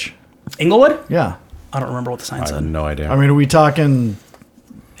that bitch? Inglewood? Yeah. I don't remember what the sign I have said. no idea. I mean, are we talking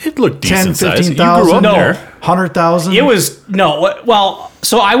It looked 10, decent size. You grew 15,000? up No. there. 100,000? It was, no. Well,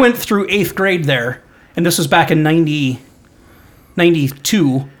 so I went through 8th grade there, and this was back in 92,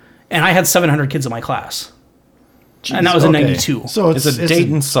 and I had 700 kids in my class. And that was in Okay. 92. So it's a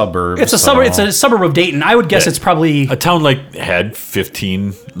Dayton suburb. It's a suburb. It's a suburb of Dayton. I would guess Yeah. it's probably A town like had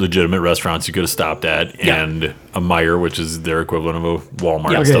 15 legitimate restaurants you could have stopped at, Yeah. and a Meijer, which is their equivalent of a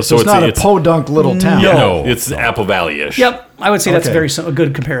Walmart. Yeah. And Okay, stuff. so it's not a podunk little town. No, it's Apple Valley-ish. Yep, I would say that's Okay. a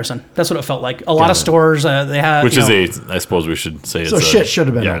good comparison. That's what it felt like. A lot of stores they have, Which you is know, I suppose we should say So it's shit should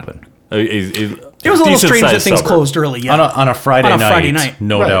have been yeah. open. It was a little strange that things closed early. Yeah. On a Friday On a night, Friday night.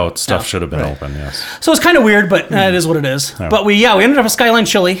 no Right. doubt, stuff Yeah. should have been open. Yes. So it's kind of weird, but it is what it is. Yeah. But we ended up at Skyline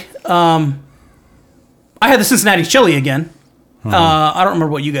Chili. I had the Cincinnati chili again. I don't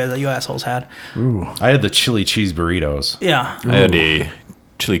remember what you assholes had. I had the chili cheese burritos. Yeah. I had a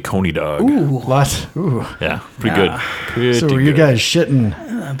chili coney dog. What? Ooh. Yeah, pretty good. Pretty So were you good. guys shitting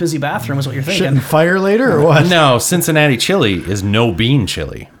A busy bathroom is what you're thinking. fire later or what? No, Cincinnati chili is no bean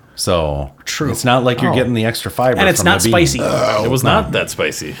chili. So True. it's not like you're getting the extra fiber. And it's from not the bean. spicy. It was not that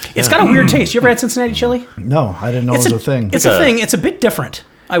spicy. It's got a weird taste. You ever had Cincinnati chili? No, I didn't know it was a thing. It's a thing. It's a bit different,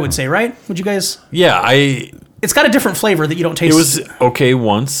 I would say, right? Would you guys? Yeah, It's got a different flavor that you don't taste. it was okay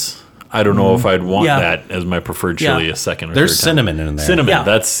once. I don't know if I'd want Yeah. that as my preferred chili Yeah. a second or There's third time. cinnamon in there. Cinnamon.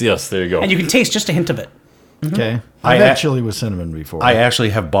 Yeah. Yes, there you go. and you can taste just a hint of it. Okay. I I've had a- chili with cinnamon before. I actually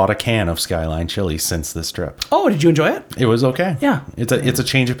have bought a can of Skyline chili since this trip. Oh, did you enjoy it? It was okay. Yeah. It's a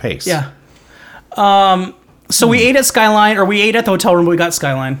change of pace. Yeah. So we ate at Skyline, or we ate at the hotel room, but we got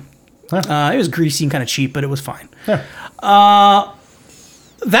Skyline. It was greasy and kind of cheap, but it was fine.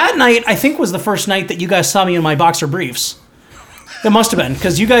 That night, I think, was the first night that you guys saw me in my boxer briefs. It must have been,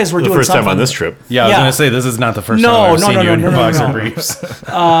 because you guys were the doing first something. time on this trip. Yeah, I was Yeah. gonna say this is not the first No, time I've no, seen no, you no, in your no, no, boxer no. briefs.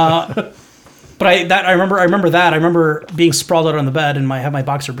 But I remember that. I remember being sprawled out on the bed and have my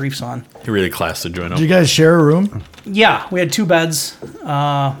boxer briefs on. You really classed to join up. Did you guys share a room? Yeah, we had 2 beds.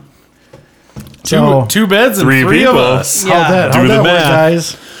 So, Two beds and Three three of people. us. Yeah. how'd Do the that work, math.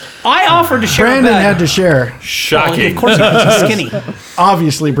 guys? I offered to share Brandon a bed. had to share. Well, Shocking. of course, he's skinny.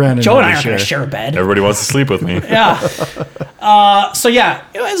 Obviously, Brandon Joe and I had aren't to going to share. share a bed. Everybody wants to sleep with me. Yeah. So yeah,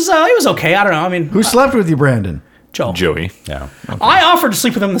 it was okay. I don't know. I mean, Who slept with you, Brandon? Joe. Joey. Yeah. I offered to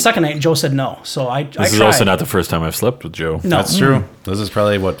sleep with him the second night, and Joe said no. So I This is tried. also not the first time I've slept with Joe. No, That's true. This is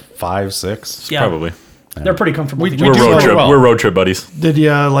probably what 5, 6. Yeah. Probably. They're pretty comfortable. with each We're other. road very trip. well. We're road trip buddies. Did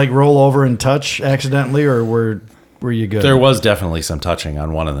you roll over and touch accidentally, or were you good? There was definitely some touching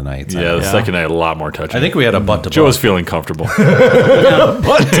on one of the nights. Yeah, the second night a lot more touching. I think we had a butt to Joe was butt. feeling comfortable.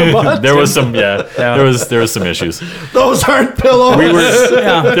 butt to butt. There was some there was some issues. Those aren't pillows. We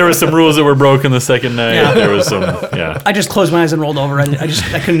were there were some rules that were broken the second night. Yeah. There was some I just closed my eyes and rolled over. I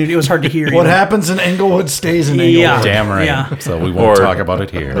couldn't. It was hard to hear. you What know? happens in Englewood stays in Englewood. Yeah. Damn right. Yeah. So we won't Or- talk about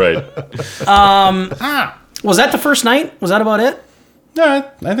it here. right. Was that the first night? Was that about it? Yeah,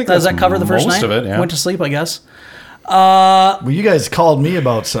 I think Does that's that cover the first most night? of it. Yeah. Went to sleep, I guess. Well, you guys called me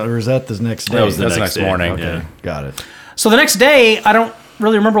about something, or is that the next day? That was the That's next next day. morning. Okay, Yeah. got it. So the next day, I don't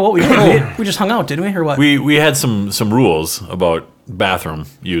really remember what we did. We just hung out, didn't we, or what? We had some rules about bathroom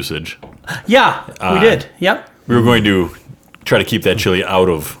usage. Yeah, we did. Yep. We were going to try to keep that chili out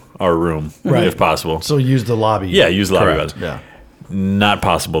of our room if possible. So use the lobby. Yeah, use the lobby Correct. bathroom. Yeah. Not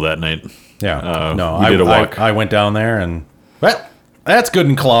possible that night. Yeah. No, we did a walk. I went down there and well, that's good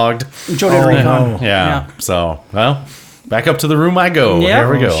and clogged. Joe did recon. no. Yeah. So well, back up to the room I go. Yeah.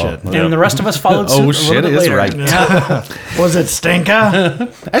 Here we Oh, go. shit. And the rest of us followed suit. Oh a shit! little It bit is later. right. Was it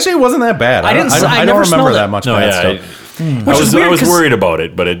Stinka? Actually, it wasn't that bad. I didn't- don't, I I never don't remember smelled it. that much No, bad yeah. stuff. I was, is weird I was 'cause- worried about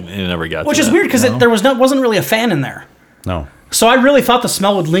it, but it never got Which to is that. weird because there wasn't really a fan in there. No. So I really thought the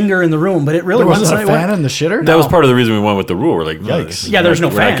smell would linger in the room, but it really There wasn't a It fan went- in the shitter? That was part of the reason we went with the rule. We're like, no, Yikes. this is Yeah, there's no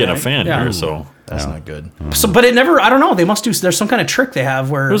we're fan, not getting a right? fan Yeah. here, so That's not good. So, but it never. I don't know. They must do. There's some kind of trick they have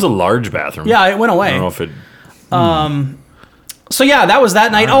where. it was a large bathroom. yeah, it went away. I don't know if it. So yeah, that was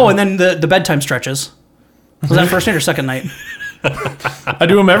that night. Oh, and then the bedtime stretches. Was that first night or second night? I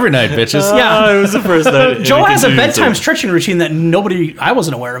do them every night, bitches. Yeah. Oh, it was the first night. Joe has a Continued, bedtime so- stretching routine that I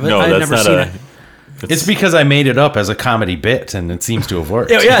wasn't aware of it. No, I had that's never not seen a. it. It's because I made it up as a comedy bit, and it seems to have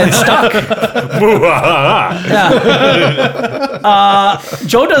worked. Yeah, it's stuck.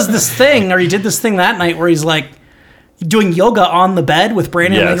 Joe does this thing, or he did this thing that night where he's like doing yoga on the bed with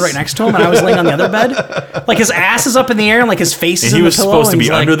Brandon Yes. laying right next to him, and I was laying on the other bed. Like his ass is up in the air, and like his face is And he in was the pillow. supposed to and be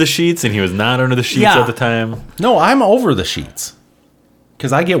he's like- under the sheets, and he was not under the sheets Yeah. at the time. No, I'm over the sheets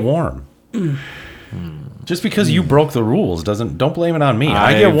because I get warm. Just because you broke the rules don't blame it on me.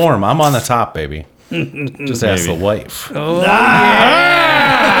 I get I've- warm. I'm on the top, baby. Just ask the wife.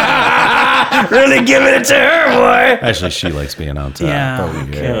 really giving it to her, boy. Actually, she likes being on top. Yeah, but we-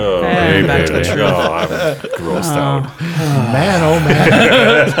 okay. Oh, Eh, back to the baby. Oh, I'm grossed out. Man, oh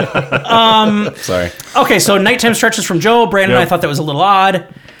man. Sorry. Okay, so nighttime stretches from Joe. Brandon, Yep. I thought that was a little odd.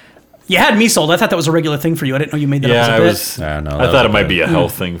 You had me sold. I thought that was a regular thing for you. I didn't know you made that Yeah, up I as a bit. was. Yeah, no, I that thought was it might a be a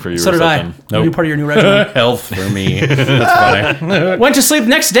health thing for you. So or did I. something. New part of your new regimen. Health for me. That's funny. Went to sleep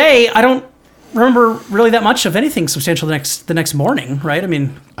next day. I don't remember really that much of anything substantial the next morning, right? I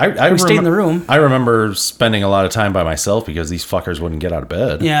mean, I we stayed in the room. I remember spending a lot of time by myself because these fuckers wouldn't get out of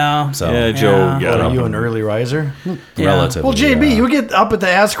bed. Yeah. So Yeah, Joe Yeah. got Are up. you an early riser? relatively. Well, JB, yeah. you get up at the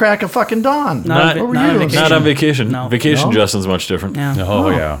ass crack of fucking dawn. Not- what were not you on doing? vacation. Not on vacation. No. Vacation No? Justin's much different. Yeah. Oh,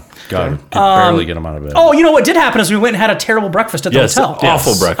 yeah. God, could barely get them out of bed. Oh, you know what did happen is we went and had a terrible breakfast at the Yes, hotel.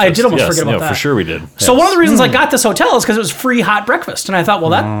 awful breakfast. I did almost Yes, forget about yeah, that. for sure we did. So one of the reasons I got this hotel is because it was free hot breakfast, and I thought,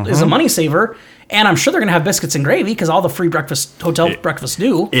 well, that is a money saver, and I'm sure they're gonna have biscuits and gravy because all the free hotel breakfasts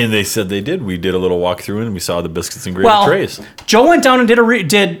do. And they said they did. We did a little walkthrough and we saw the biscuits and gravy Well, trays. Joe went down and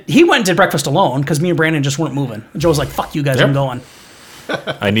he went and did breakfast alone because me and Brandon just weren't moving. And Joe was like, "Fuck you guys, Yep. I'm going."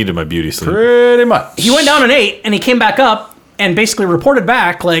 I needed my beauty sleep. Pretty much. He went down and ate, and he came back up and basically reported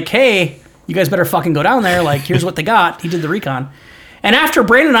back like, "Hey, you guys better fucking go down there. Like, here's what they got." He did the recon. And after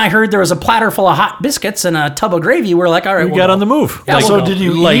Brandon and I heard there was a platter full of hot biscuits and a tub of gravy, we're like, all right, We we'll got go. on the move. Yeah, So we'll go. did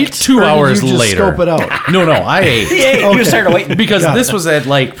you Like eat 2 or did hours you just later. scope it out? No, I ate. He was tired of waiting. Because Got this it. was at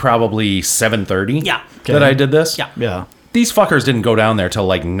like probably 7:30. Yeah. That I did this. Yeah. Yeah. These fuckers didn't go down there till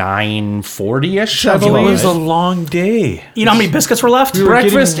like 9:40ish. I Sounds about It believe. was a long day. You know how many biscuits were left?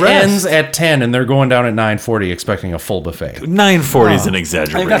 Breakfast getting rest. ends at 10, and they're going down at 9:40, expecting a full buffet. 9:40 is an I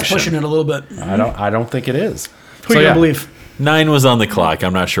exaggeration. think that's pushing it a little bit. I don't think it is. Who you gonna believe? 9 was on the clock.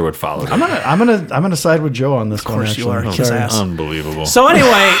 I'm not sure what followed. I'm gonna side with Joe on this one. course you actually. are. Kiss Sorry. ass. Unbelievable. So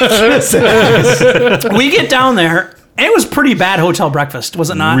anyway, we get down there, and it was pretty bad hotel breakfast, was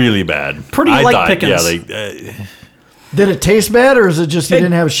it not? really bad. Pretty I light thought, pickings. Yeah, Did it taste bad, or is it just you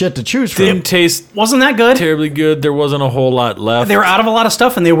didn't have shit to choose from? didn't taste Wasn't that good? terribly good. There wasn't a whole lot left. They were out of a lot of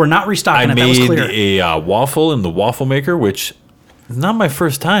stuff, and they were not I restocking it. That was made clear. a waffle in the waffle maker, which is not my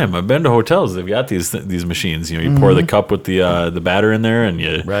first time. I've been to hotels. They've got these machines. You know, you pour the cup with the batter in there, and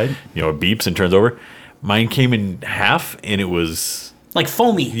Mm-hmm. Right. it beeps and turns over. Mine came in half, and it was Like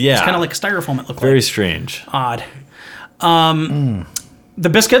foamy. Yeah. It's kind of like styrofoam it looked very like. strange. Odd. The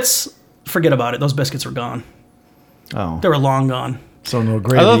biscuits, forget about it. Those biscuits were gone. Oh, They were long gone. so no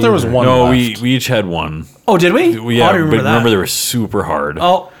gravy. I thought there was either. one. No, left. we each had one. Oh, did we? Yeah, Oh, I didn't but remember that. remember they were super hard.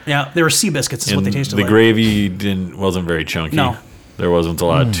 Oh, yeah. They were sea biscuits is what and they tasted the like. gravy wasn't very chunky. No. There wasn't a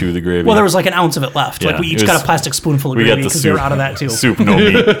lot to the gravy. Well, there was like an ounce of it left. Like Yeah, we it each was- got a plastic spoonful of we gravy got the because soup. they were out of that too. Soup, no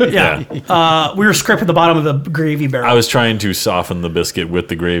meat. Yeah. We were scraping the bottom of the gravy barrel. I was trying to soften the biscuit with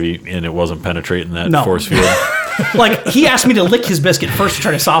the gravy, and it wasn't penetrating that No. force field. Like he asked me to lick his biscuit first to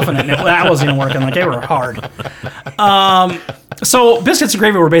try to soften it, and that wasn't even working. Like they were hard. So biscuits and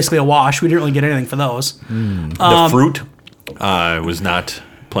gravy were basically a wash. We didn't really get anything for those. The fruit was not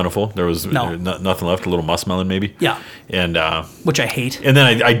plentiful. There was No. nothing left. A little muskmelon, maybe. Yeah. And Which I hate. and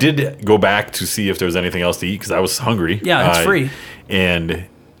then I did go back to see if there was anything else to eat because I was hungry. Yeah, it's free. And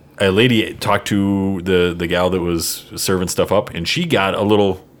a lady talked to the gal that was serving stuff up, and she got a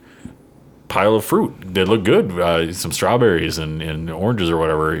little pile of fruit that looked good, some strawberries and oranges or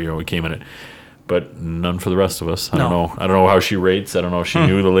whatever came in it, but none for the rest of us. I don't No. know. I don't know how she rates. I don't know if she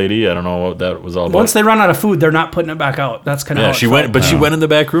knew the lady. I don't know what that was all about. Once they run out of food, they're not putting it back out. That's kind of yeah, she went, but she went in the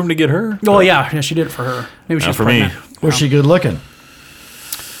back room to get her. Oh yeah, she did it for her. Maybe she Not was for me. pregnant. Was she good looking?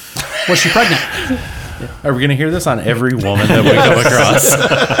 Was she pregnant? Are we going to hear this on every woman that we come across?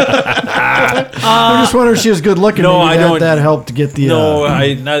 I just wonder if she was good looking. No, Maybe I don't- that helped to get the. No,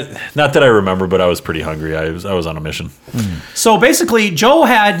 I not that I remember, but I was pretty hungry. I was on a mission. So basically, you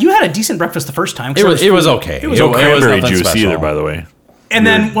had a decent breakfast the first time. 'cause It there was okay. It was No cranberry nothing juice special. either, by the way. And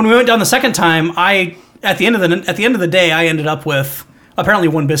then when we went down the second time, at the end of the day, I ended up with apparently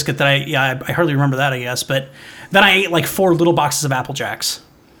one biscuit that I hardly remember that, I guess. But then I ate like 4 little boxes of Apple Jacks.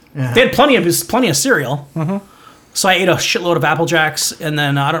 Yeah. They had plenty of cereal. Mm-hmm. So I ate a shitload of Apple Jacks, and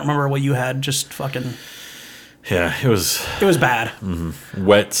then I don't remember what you had. Just fucking, Yeah, it was it was bad.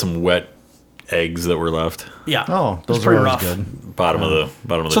 some wet eggs that were left. Yeah. Oh, it was those are pretty always rough. good. Bottom of the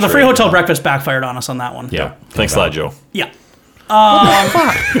So the tray. free hotel breakfast backfired on us on that one. Yeah. Thanks a lot, Joe. Yeah.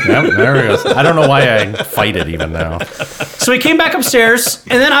 Yeah, there it goes. I don't know why I fight it even now. So we came back upstairs,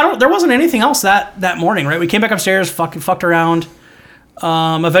 and then there wasn't anything else that morning, right? We came back upstairs, fucked around.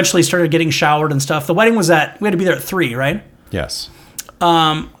 Eventually started getting showered and stuff. The wedding we had to be there at 3, right? Yes. We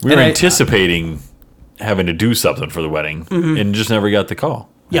were And anticipating having to do something for the wedding and just never got the call.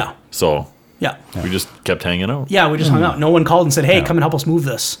 Yeah. So Yeah. we just kept hanging out. Yeah, we just hung out. No one called and said, "Hey, come and help us move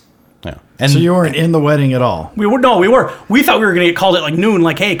this." Yeah. And So you weren't in the wedding at all. We thought we were going to get called at like noon,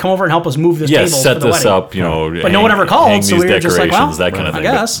 like, "Hey, come over and help us move this Yeah, table set for the this wedding." up, But no one ever called, so these we were just like, decorations, well, that kind of I thing.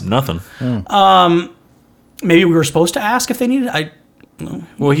 but guess. nothing. Maybe we were supposed to ask if they needed.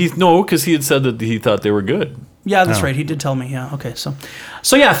 Well, because he had said that he thought they were good. Yeah, that's right. He did tell me. Yeah. Okay. So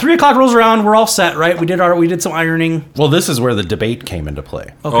yeah, 3 o'clock rolls around. We're all set, right? We did some ironing. Well, this is where the debate came into play.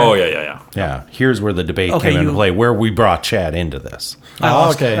 Okay. Oh yeah. Yeah, here's where the debate Okay, came into you- play, where we brought Chad into this, I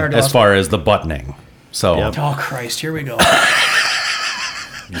lost- okay. I already as lost- far as the buttoning. So, Yep. Oh Christ! Here we go.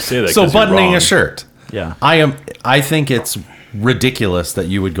 You say that. so 'cause you're buttoning wrong. a shirt. Yeah. I think it's ridiculous that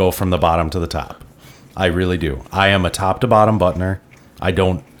you would go from the bottom to the top. I really do. I am a top to bottom buttoner. I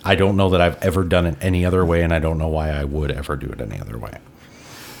don't know that I've ever done it any other way, and I don't know why I would ever do it any other way.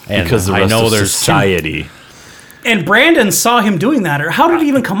 And Because the I rest know of there's society. And Brandon saw him doing that, or how did it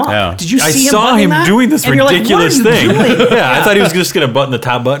even come up? Yeah. Did you I see him? saw buttoning him that? doing this And you're like, ridiculous what are you thing. doing? Yeah, I thought he was just going to button the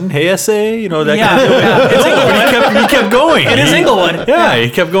top button. Hey, SA, you know that Yeah, kind of thing. yeah. It's Inglewood. He kept going. It is Inglewood. Yeah, he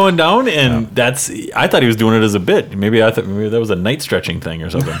kept going down, and I thought he was doing it as a bit. Maybe that was a night stretching thing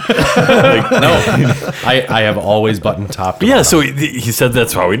or something. I have always buttoned top to Yeah, bottom. so he said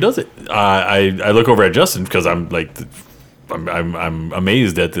that's how he does it. I look over at Justin because I'm like, I'm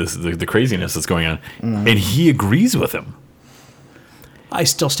amazed at the craziness that's going on, and he agrees with him. I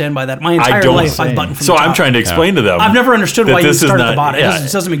still stand by that. My entire don't. life, I button from So the top. I'm trying to explain to them. I've never understood that why you this is start at the not- bottom. yeah.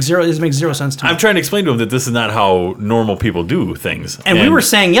 It doesn't make zero sense to me. I'm trying to explain to him that this is not how normal people do things. and we were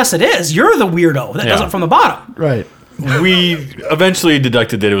saying, yes, it is. You're the weirdo that does Yeah. it from the bottom. Right. we eventually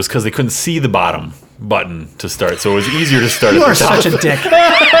deducted that it was because they couldn't see the bottom button to start, so it was easier to start You at are the top. such a dick.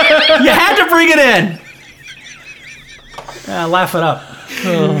 You had to bring it in. Laugh it up.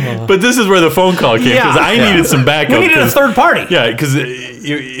 But this is where the phone call came because Yeah. I needed some backup. We needed a 'cause- third party. Yeah, because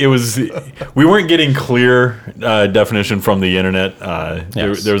it was we weren't getting clear definition from the internet.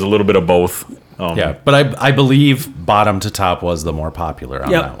 Yes. There was a little bit of both. Yeah, but I believe bottom to top was the more popular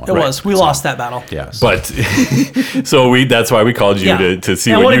on that Yep, one. it was. We lost that battle. Yes. But so that's why we called you Yeah. to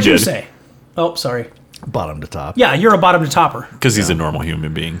see and what, did you you did. say? Oh, sorry. Bottom to top. Yeah, you're a bottom to topper. Because he's a normal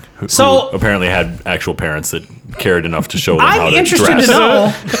human being who So- apparently had actual parents that cared enough to show them how I'm to interested dress. to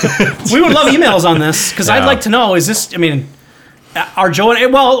know. We would love emails on this because I'd Yeah. like to know. Is this? I mean, our Joe?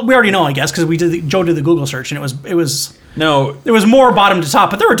 Well, we already know, I guess, because Joe did the Google search and it was more bottom to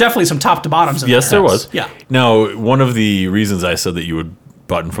top, but there were definitely some top to bottoms. In Yes, there was. Yeah. Now, one of the reasons I said that you would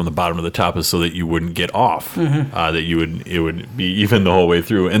button from the bottom to the top is so that you wouldn't get off. Mm-hmm. That it would be even the whole way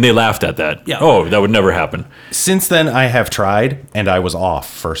through, and they laughed at that. Yeah. Oh, that would never happen. Since then, I have tried, and I was off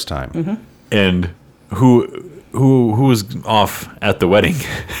first time. Mm-hmm. And who was off at the wedding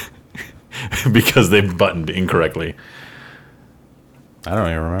because they buttoned incorrectly? I don't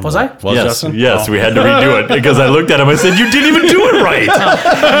even remember. Was I? Was yes, Justin? yes, Oh. we had to redo it because I looked at him. I said, "You didn't even do it right."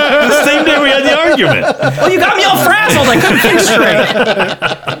 The same day we had the argument. Well, you got me all frazzled. I couldn't think straight.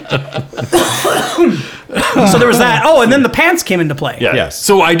 So there was that. Oh, and then the pants came into play. Yeah. Yes.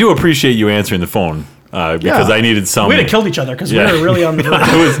 So I do appreciate you answering the phone because Yeah. I needed some. We'd have killed each other because Yeah. we were really on the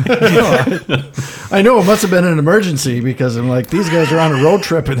verge. I know it must have been an emergency because I'm like, these guys are on a road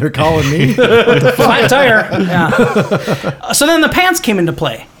trip and they're calling me. What the fuck? Flat tire. Yeah. So then the pants came into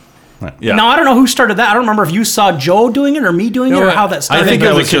play. Yeah. Now I don't know who started that. I don't remember if you saw Joe doing it or me doing it or how that I started. think that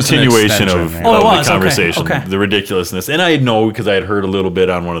it was was a just an continuation extension, of, yeah. Oh, it of was, the okay, conversation, okay. the ridiculously, and I know because I had heard a little bit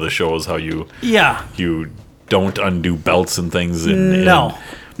on one of the shows how you don't undo belts and things. And, No.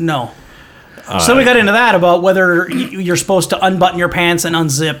 So we got into that about whether you're supposed to unbutton your pants and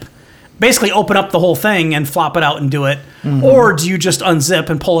unzip, basically open up the whole thing and flop it out and do it, or do you just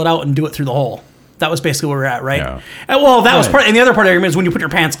unzip and pull it out and do it through the hole? That was basically where we're at, right? Yeah. And, well, that was part. And the other part of the argument is when you put your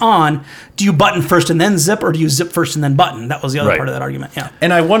pants on, do you button first and then zip, or do you zip first and then button? That was the other Right. part of that argument. Yeah.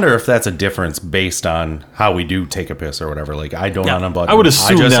 And I wonder if that's a difference based on how we do take a piss or whatever. Like, I don't Yeah. unbutton. I would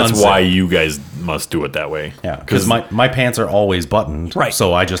assume just that's unzip. why you guys must do it that way. Yeah, because my pants are always buttoned. Right.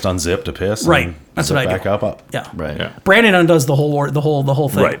 So I just unzip to piss. Right. And That's zip what I back do. up. Yeah. Right. Yeah. Brandon undoes the whole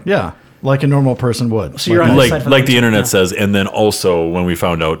thing. Right. Yeah. Like a normal person would. So you're on the side Like for like the too. internet Yeah. says, and then also when we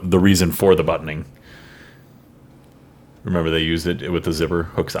found out the reason for the buttoning. Remember they used it with the zipper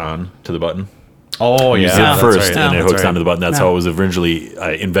hooks on to the button. Oh, yeah. You zip that's first, right. and it That's hooks right. onto the button. That's Yeah. how it was originally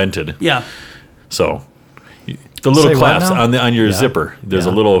invented. Yeah. So the little Say what clasps now? on your Yeah. zipper. There's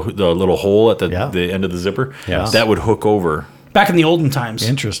Yeah. the little hole at the Yeah. the end of the zipper. Yes. That would hook over Back in the olden times.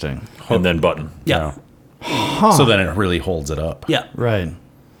 Interesting. and then button. Yeah. So then it really holds it up. Yeah. Right.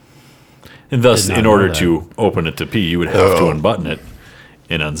 And thus, Did not in know order that. to open it to pee, you would have to unbutton it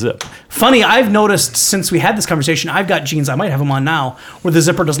and unzip. Funny, I've noticed since we had this conversation, I've got jeans, I might have them on now, where the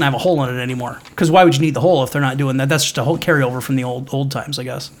zipper doesn't have a hole in it anymore. Because why would you need the hole if they're not doing that? That's just a whole carryover from the old times, I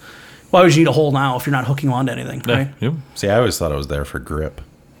guess. Why would you need a hole now if you're not hooking them onto anything, right? Yep. See, I always thought it was there for grip.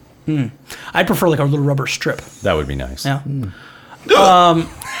 I'd prefer like a little rubber strip. That would be nice. Yeah.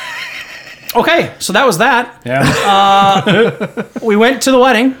 Okay, so that was that. Yeah. We went to the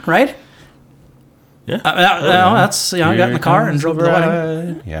wedding, right? That's, I got in the car and drove to the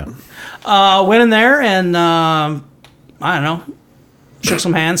wedding. Yeah. Went in there and, I don't know, shook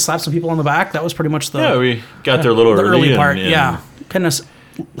some hands, slapped some people on the back. That was pretty much Yeah, we got there a little the early. early part. and Kind of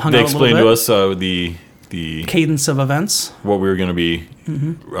hung They out a explained little to bit. us the Cadence of events. what we were going to be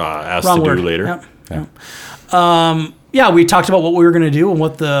asked Wrong to word. do later. Yep. We talked about what we were going to do and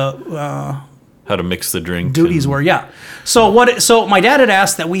what the How to mix the drink. duties were. Yeah. So my dad had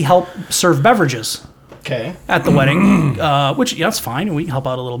asked that we help serve beverages Okay. at the wedding, which that's fine. We can help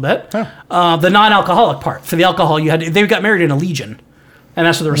out a little bit. The non-alcoholic part. For the alcohol, they got married in a Legion. And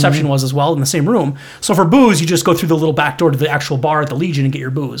that's where the reception was as well, in the same room. So for booze, you just go through the little back door to the actual bar at the Legion and get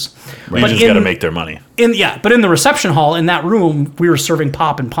your booze. Legion's got to make their money. But in the reception hall, in that room, we were serving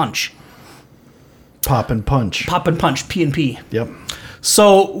pop and punch. Pop and punch. Pop and punch, P&P. Yep.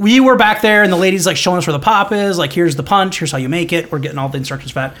 So we were back there, and the lady's like showing us where the pop is. Like, here's the punch. Here's how you make it. We're getting all the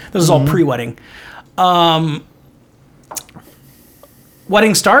instructions for that. This is all pre-wedding.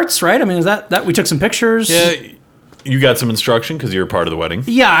 Wedding starts, right? I mean, is that we took some pictures? Yeah, you got some instruction because you were part of the wedding.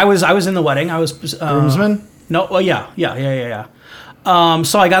 Yeah, I was in the wedding. I was Groomsman? No, well, yeah.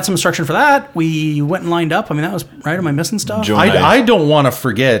 So I got some instruction for that. We went and lined up. I mean, that was right. Am I missing stuff? Joe- I don't want to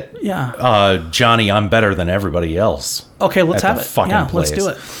forget Yeah. Johnny, I'm better than everybody else. Okay, let's at have the it. fucking Yeah, place. let's do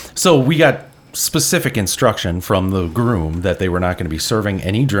it. So we got specific instruction from the groom that they were not going to be serving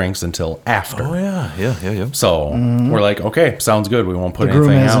any drinks until after. Oh yeah. So we're like, okay, sounds good. We won't put The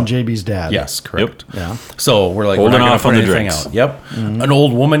groom anything as out. in JB's dad. Yes, correct. Yeah. So we're like, Holding we're not off gonna on put the anything drinks. out. Yep. An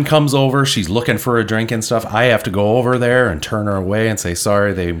old woman comes over. She's looking for a drink and stuff. I have to go over there and turn her away and say,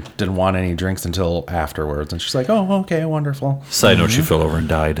 sorry, they didn't want any drinks until afterwards. And she's like, oh, okay, wonderful. Side note: she fell over and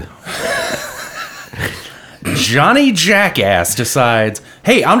died. Johnny Jackass decides,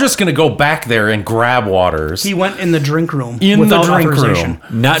 hey, I'm just going to go back there and grab waters. He went in the drink room in the without drink authorization.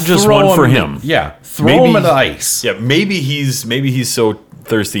 room. Not just Throw one for in- him. Yeah. Throw Maybe him in the he's- ice. Yeah, maybe he's so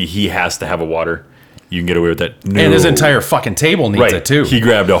thirsty he has to have a water. You can get away with that. No. And his entire fucking table needs right it too. He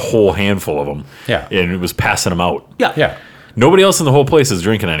grabbed a whole handful of them. Yeah. and it was passing them out. Yeah. yeah. Nobody else in the whole place is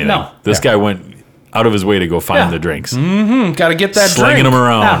drinking anything. No. This Yeah. guy went out of his way to go find Yeah. the drinks, Got to get that slinging drink. them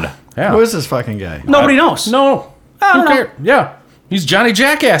around. Yeah. Yeah. Who is this fucking guy? Nobody knows. No. I don't Who know. cares? Yeah. He's Johnny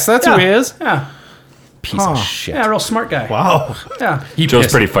Jackass. That's Yeah. who he is. Yeah. Piece of shit. Yeah, real smart guy. Wow. Yeah. He Joe's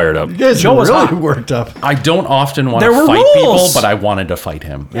pissed. pretty fired up. You guys Joe are was really hot. worked up. I don't often want There to were fight people, rules. but I wanted to fight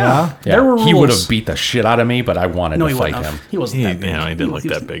him. Yeah. Yeah. There were rules. He would have beat the shit out of me, but I wanted No, to he fight wouldn't him. have. He wasn't He, that big. he didn't look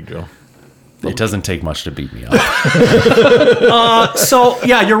was- that big, Joe. It doesn't take much to beat me up. So,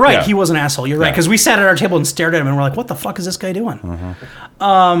 yeah, you're right. Yeah. He was an asshole. You're right. Yeah. Because we sat at our table and stared at him and we're like, what the fuck is this guy doing?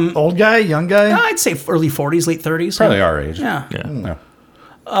 Old guy, young guy? I'd say early 40s, late 30s. Probably our age. Yeah. Yeah.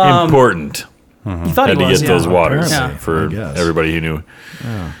 Yeah. Important. You thought Had he to was, get yeah. those waters apparently, for I guess. everybody who knew.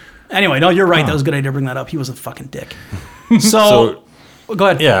 Anyway, no, you're right. That was a good idea to bring that up. He was a fucking dick. So, Go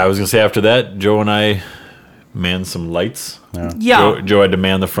ahead. yeah, I was gonna say after that, Joe and I manned some lights. Yeah. Joe had to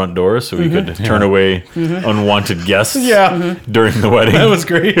man the front door so we could turn away unwanted guests. Yeah. During the wedding. That was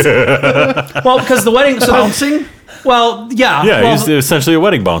great. Well, because the wedding. So Bouncing? well, yeah. Yeah, well, he's essentially a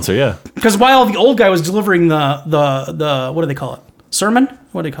wedding bouncer. Yeah. because while the old guy was delivering the what do they call it? Sermon?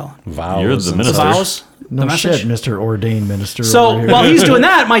 What do they call it? Vows. You're the and minister. stuff. Vows? No the message? shit, Mr. Ordained Minister. So over here. while he's doing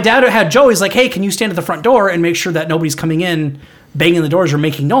that, my dad had Joe. He's like, "Hey, can you stand at the front door and make sure that nobody's coming in, banging the doors or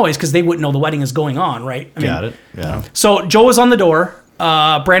making noise because they wouldn't know the wedding is going on, right?" I mean, Got it. Yeah. So Joe was on the door.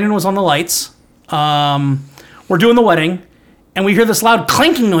 Brandon was on the lights. We're doing the wedding, and we hear this loud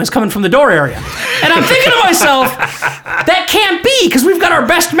clanking noise coming from the door area. And I'm thinking to myself, that can't be because we've got our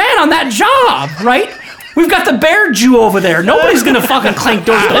best man on that job, right? We've got the bear Jew over there. Nobody's gonna fucking clank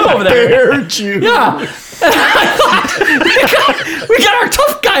doors with him over there. Bear Jew. Yeah. we got our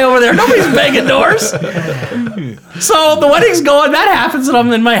tough guy over there. Nobody's banging doors. So the wedding's going, that happens, and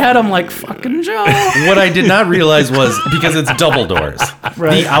I'm in my head, I'm like, fucking Joe. What I did not realize was because it's double doors.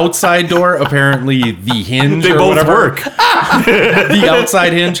 Right. The outside door, apparently the hinge They or both whatever, work. the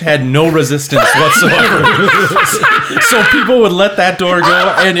outside hinge had no resistance whatsoever. So people would let that door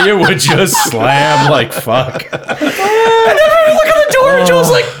go and it would just slam like fuck. And then we look at the door, and Joe's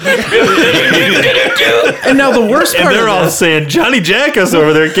like, And now the worst And part they're of all this, saying, Johnny Jackass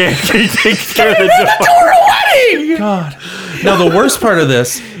over there can't take care of the door. we're a wedding. now the worst part of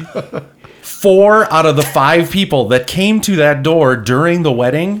this, 4 out of the 5 people that came to that door during the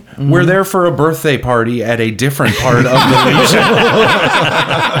wedding were there for a birthday party at a different part of the Legion.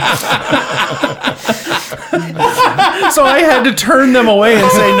 So I had to turn them away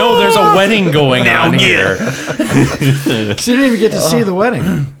and say, no, there's a wedding going on here. So you didn't even get to see the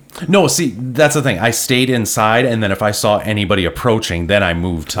wedding. No, see, that's the thing. I stayed inside, and then if I saw anybody approaching, then I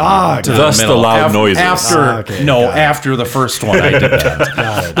moved to the Thus the middle. loud noises. After the first one, I did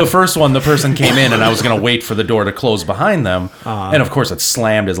that. The first one, the person came in, and I was going to wait for the door to close behind them, and of course, it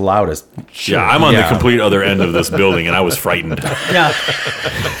slammed as loud as. Yeah, I'm on the complete other end of this building, and I was frightened. Yeah.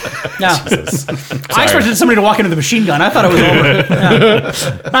 Yeah. I expected somebody to walk into the machine gun. I thought it was over.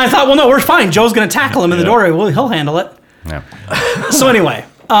 Yeah. I thought, well, no, we're fine. Joe's going to tackle him in the doorway. Well, he'll handle it. Yeah. So anyway,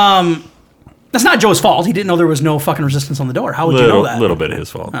 that's not Joe's fault. He didn't know there was no fucking resistance on the door. How would you know that? A little bit of his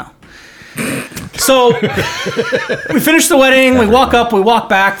fault. Oh. So we finish the wedding. We walk up. We walk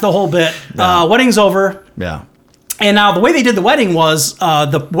back. The whole bit. Wedding's over. Yeah. And now the way they did the wedding was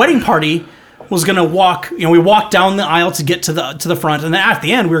the wedding party was going to walk. You know, we walked down the aisle to get to the front, and then at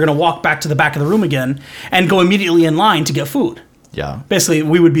the end we were going to walk back to the back of the room again and go immediately in line to get food. Yeah. Basically,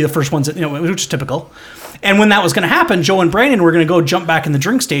 we would be the first ones, which is typical. And when that was going to happen, Joe and Brandon were going to go jump back in the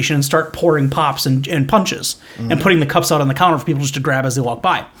drink station and start pouring pops and punches and putting the cups out on the counter for people just to grab as they walk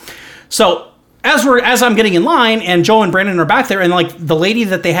by. So as I'm getting in line and Joe and Brandon are back there, and like the lady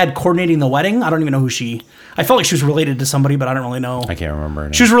that they had coordinating the wedding, I don't even know who I felt like she was related to somebody, but I don't really know. I can't remember her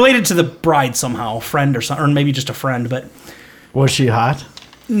name. She was related to the bride somehow, friend or something, or maybe just a friend. But Was she hot?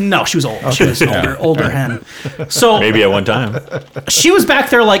 no, she was old. Okay. She was older hen. So Maybe at one time. she was back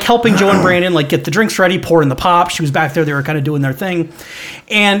there like helping Joe and Brandon like get the drinks ready, pouring the pop. She was back there. They were kind of doing their thing,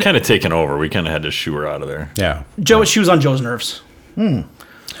 and Kind of taken over. We kind of had to shoo her out of there. Yeah. she was on Joe's nerves.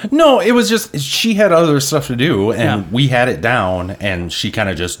 No, it was just she had other stuff to do, and Yeah. we had it down, and she kind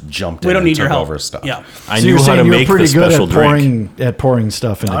of just jumped We in don't and need your took help. over stuff. Yeah. I So knew you're how saying to you were make the pretty good special drink. at pouring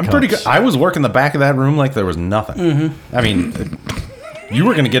stuff in the I'm cups. pretty good. I was working the back of that room like there was nothing. Mm-hmm. I mean, you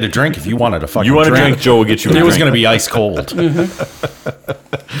were going to get a drink if you wanted a fucking You want a drink, Joe will get you a It drink. was going to be ice cold.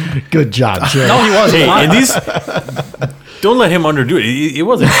 Good job, Joe. No, he was. Hey, and these... Don't let him underdo it. It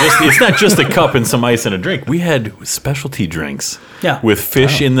wasn't just... It's not just a cup and some ice and a drink. We had specialty drinks. Yeah. With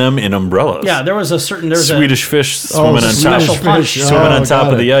fish in them in umbrellas. Yeah, there was a Swedish fish swimming on top. Swedish fish. Swimming on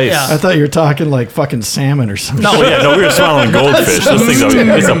top of the ice. Yeah. I thought you were talking like fucking salmon or something. Oh, yeah, no, we were swallowing goldfish. Those things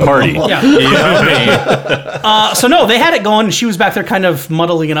it's a party. Yeah. You know? So no, they had it going. She was back there kind of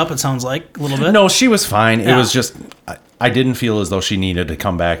muddling it up, it sounds like, a little bit. No, she was fine. It Yeah. was just I didn't feel as though she needed to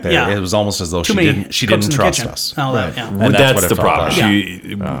come back there. Yeah. It was almost as though Too she many didn't cooks in the trust kitchen. us. Oh, that, Right. yeah. And That's what it the felt problem. like.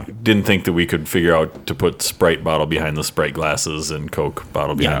 She didn't think that we could figure out to put Sprite bottle behind the Sprite glasses and Coke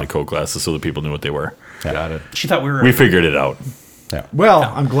bottle behind Yeah. the Coke glasses so that people knew what they were. Got it. She thought we were. We figured it out. Yeah.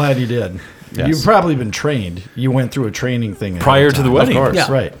 Well, I'm glad you did. Yes. You've probably been trained. You went through a training thing ahead Prior of to the time. wedding. Of course.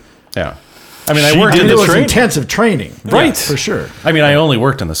 Yeah. Right. Yeah. I mean, She I worked did in It the was training. intensive training. Right. Yeah, for sure. I mean, I only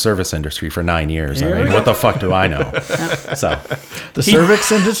worked in the service industry for 9 years. I mean, what the fuck do I know? So The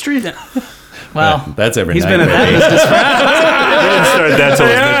cervix industry? Well, that's every he's night. been in that baby. business for We didn't start that till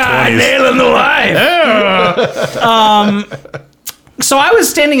his mid-20s. nailing the life. So I was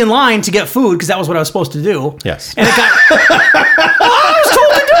standing in line to get food because that was what I was supposed to do. Yes. And it got. I was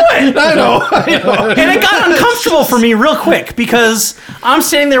told to do it. I know. And it got uncomfortable for me real quick because I'm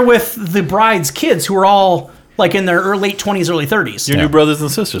standing there with the bride's kids who are all like in their late 20s, early 30s. Your new brothers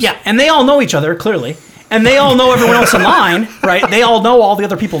and sisters. Yeah, and they all know each other, clearly. And they all know everyone else in line, right? They all know all the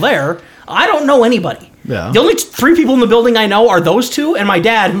other people there. I don't know anybody. Yeah. The only 3 people in the building I know are those 2 and my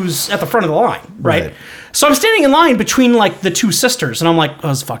dad, who's at the front of the line, right? Right. So I'm standing in line between like the 2 sisters, and I'm like,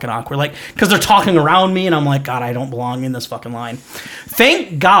 oh, it's fucking awkward. Like, because they're talking around me, and I'm like, God, I don't belong in this fucking line.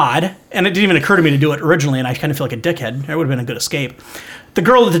 Thank God, and it didn't even occur to me to do it originally, and I kind of feel like a dickhead. It would have been a good escape. The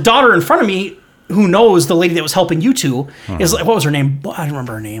daughter in front of me, who knows the lady that was helping you 2, is like, what was her name? I don't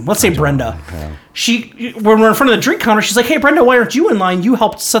remember her name. Let's say Brenda. When we're in front of the drink counter, she's like, hey, Brenda, why aren't you in line? You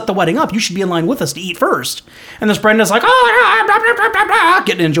helped set the wedding up. You should be in line with us to eat first. And this Brenda's like, oh, blah, blah, blah, blah, blah,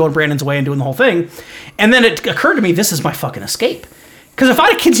 getting in Joe and Brandon's way and doing the whole thing. And then it occurred to me, this is my fucking escape. Because if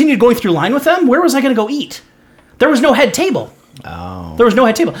I had continued going through line with them, where was I going to go eat? There was no head table. Oh. There was no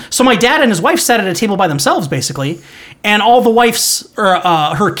head table. So my dad and his wife sat at a table by themselves, basically, and all the wife's or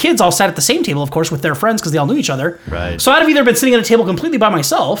her kids all sat at the same table, of course, with their friends because they all knew each other. Right. So I'd have either been sitting at a table completely by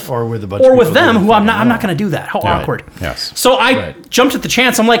myself, Or with a bunch or of with people them, who who I'm fucking not know. going to do that. How awkward. Yes. So I jumped at the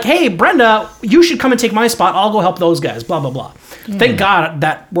chance. I'm like, hey, Brenda, you should come and take my spot. I'll go help those guys. Blah blah blah. Thank God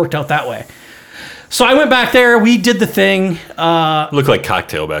that worked out that way. So I went back there. We did the thing. Looked like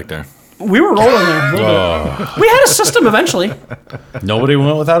cocktail back there. We were rolling there. A little bit. We had a system eventually. Nobody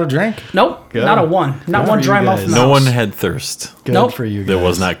went without a drink. Nope, Good. not a one. Not Good one for dry you mouth. guys. in the No house. one had thirst. Good Nope. for you guys. That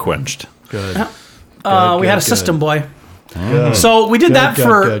was not quenched. Good. We Good, had a good. system, boy. Good. So we did that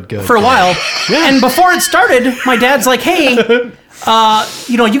good, for a while. And before it started, my dad's like, hey,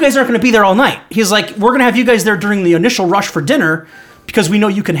 you guys aren't going to be there all night. He's like, we're going to have you guys there during the initial rush for dinner because we know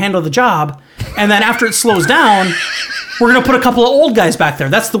you can handle the job. And then after it slows down, we're going to put a couple of old guys back there.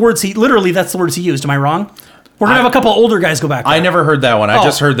 That's the words that's the words he used. Am I wrong? We're going to have a couple of older guys go back there. I never heard that one. I Oh.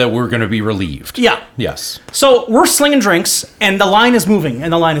 just heard that we're going to be relieved. Yeah. Yes. So we're slinging drinks, and the line is moving,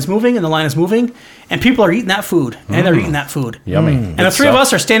 and the line is moving, and the line is moving, and people are eating that food, and they're eating that food. Yummy. And the three of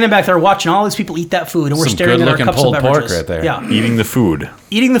us are standing back there watching all these people eat that food, and we're Some staring at our good-looking cups of pulled pork beverages. right there. Yeah, Eating the food.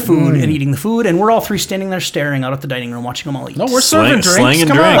 eating the food and eating the food, and we're all three standing there staring out at the dining room, watching them all eat. No, we're serving drinks. slanging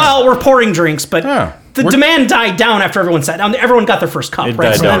Come drinks. on. Well, we're pouring drinks, but Yeah. the We're- demand died down after everyone sat down. Everyone got their first cup, It right?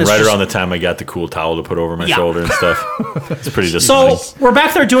 died So then down it's right just- around the time I got the cool towel to put over my Yeah. shoulder and stuff. It's pretty So disappointing. we're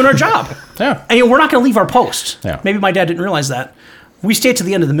back there doing our job. Yeah. And we're not going to leave our post. Yeah. Maybe my dad didn't realize that. We stay to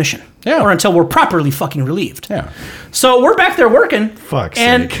the end of the mission. Yeah. Or until we're properly fucking relieved. Yeah. So we're back there working. Fuck's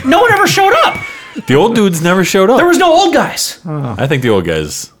and sake. no one ever showed up. The old dudes never showed up. There was no old guys. I think the old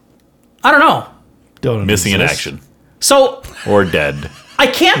guys I don't know. Don't missing in exist. action So or dead. I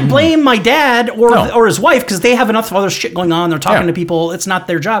can't blame my dad No. or his wife because they have enough other shit going on. They're talking Yeah. to people. It's not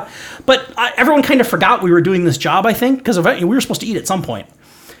their job. But everyone kind of forgot we were doing this job, I think, because we were supposed to eat at some point.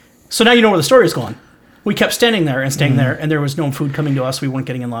 So now you know where the story is going. We kept standing there and staying there, and there was no food coming to us. We weren't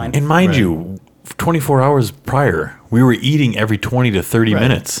getting in line. And mind you, 24 hours prior, we were eating every 20 to 30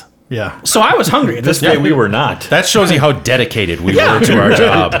 minutes. Yeah. So I was hungry at this This day point. we were not. That shows you how dedicated we Yeah. were to our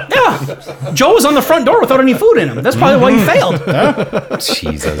job. Yeah. Joe was on the front door without any food in him. That's probably why he failed.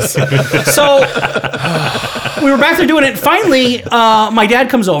 Jesus. So we were back there doing it. Finally, my dad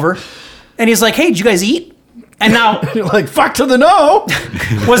comes over and he's like, "Hey, did you guys eat?" And now, You're like, fuck to the no.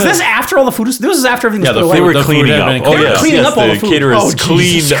 was this after all the food? This was after everything was Yeah, put the away. They were The food cleaning had up. been Oh, cleaned yes, up. Cleaning yes, up all the the food. caterers Oh, cleaned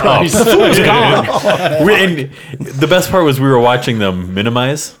Jesus up. Christ. The food was gone. And the best part was we were watching them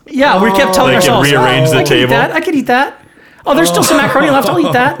minimize. Yeah, we kept telling They could ourselves, rearrange the I could eat table. that. I could eat that. Oh, there's still some macaroni left. I'll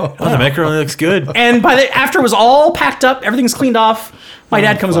eat that. Oh, the macaroni looks good. And after it was all packed up, everything's cleaned off, my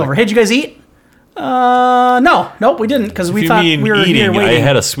dad comes over. Hey, did you guys eat? Nope, we didn't because we If you thought mean we were here eating, I waiting.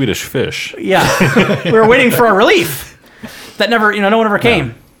 had a Swedish fish. Yeah, we were waiting for a relief that never, no one ever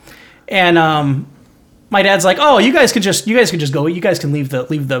came. And my dad's like, "Oh, you guys could just go. You guys can leave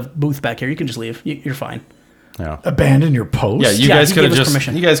the booth back here. You can just leave. You're fine." Yeah. Abandon your post? Yeah, you Yeah, guys he could have gave us just.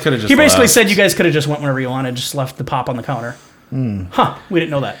 permission. You guys could have just. He basically left. said you guys could have just went wherever you wanted, just left the pop on the counter. Huh? We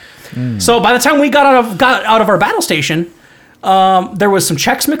didn't know that. So by the time we got out of our battle station, there was some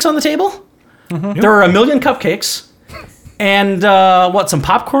Chex Mix on the table. There were 1 million cupcakes, and some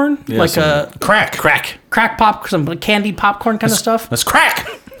popcorn, some crack pop, some candied popcorn kind of stuff, Let's crack.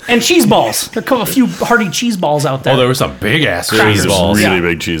 and cheese balls. There come a few hearty cheese balls out there. Oh, there were some big ass Crackers. cheese balls. Really Yeah.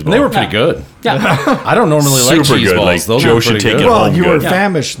 big cheese balls. They were pretty good. Yeah, I don't normally like Super cheese good, balls. like Those Joe were should pretty take good. it Well, home you were good.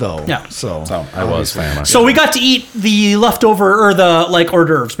 famished though. Yeah. So, So I was famished. So we got to eat the leftover or the hors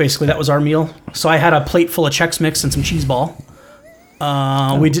d'oeuvres. Basically, that was our meal. So I had a plate full of Chex Mix and some cheese ball.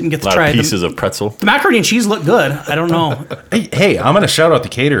 We didn't get A to lot try of pieces the of pretzel. macaroni and cheese. Looked good. I don't know. Hey, I'm gonna shout out the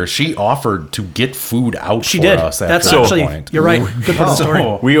caterer. She offered to get food out She for did. us. That's after actually. that point. You're right. Good part of the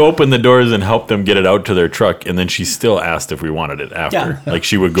story. We opened the doors and helped them get it out to their truck, and then she still asked if we wanted it after. Yeah. Like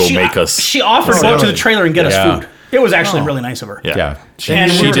she would go make us. She offered to go to the trailer and get Yeah. us food. It was actually really nice of her. Yeah. Yeah, she,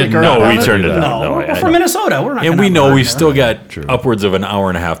 And she we were did like, not. No, we have to turned do it that. down. No, No, we're I from know. Minnesota. We're not. And gonna we know have we've that. still got upwards of an hour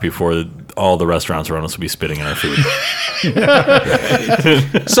and a half before all the restaurants around us will be spitting in our food.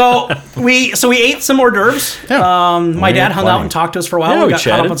 So we ate some hors d'oeuvres. Yeah. My dad hung out plenty. and talked to us for a while. Yeah, we we got caught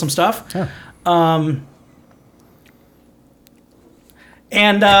up chatted. on some stuff. Yeah.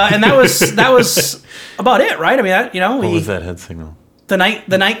 And that was about it, right? I mean, What was that head signal? the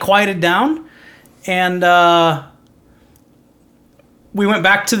night quieted down, and we went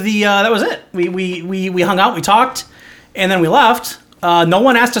back to the. That was it. We hung out, we talked, and then we left. No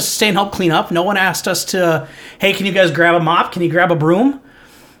one asked us to stay and help clean up. No one asked us to, hey, can you guys grab a mop? Can you grab a broom?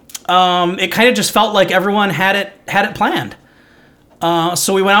 It kind of just felt like everyone had it planned.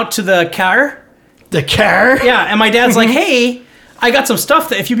 So we went out to the car. the car? Yeah, and my dad's like, hey, I got some stuff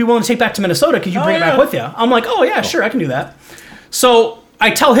that if you'd be willing to take back to Minnesota, could you bring it back with you? I'm like, oh yeah, sure, I can do that. So I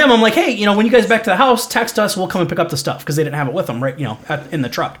tell him, I'm like, hey, when you guys back to the house, text us, we'll come and pick up the stuff because they didn't have it with them, right? In the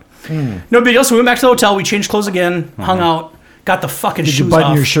truck. No big deal. So we went back to the hotel, we changed clothes again, hung out, got the fucking Did shoes you button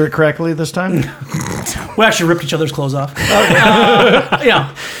off. your shirt correctly this time? We actually ripped each other's clothes off.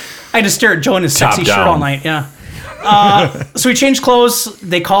 I had to stare at Joe in his Top sexy shirt down. all night. Yeah. So we changed clothes.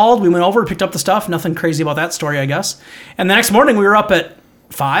 They called. We went over, picked up the stuff. Nothing crazy about that story, I guess. And the next morning, we were up at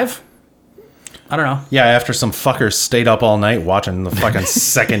 5. I don't know. Yeah, after some fuckers stayed up all night watching the fucking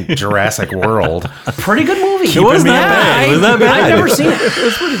second Jurassic World. Pretty good movie. It wasn't that bad. It was that bad. I've never seen it. It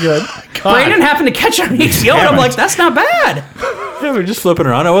was pretty good. Brandon happened to catch it on HBO, and I'm like, that's not bad. Yeah, we were just flipping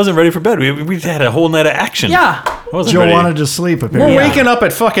around. I wasn't ready for bed. We had a whole night of action. Yeah. I wasn't Joe ready. wanted to sleep, We're apparently. waking up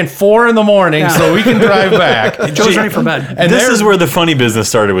at fucking 4 a.m. so we can drive back. Joe's ready for bed. And This they're- is where the funny business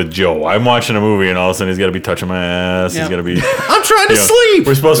started with Joe. I'm watching a movie and all of a sudden he's got to be touching my ass. Yeah. He's got to be. I'm trying to you know, sleep.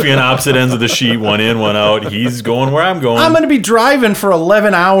 We're supposed to be on opposite ends of the sheet, one in, one out. He's going where I'm going. I'm going to be driving for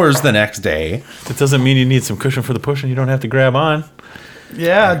 11 hours the next day. That doesn't mean you need some cushion for the pushing. You don't have to grab on.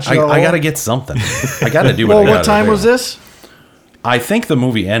 Yeah, Joe. I got to get something. I got to do what Well, I gotta what time do. was this? I think the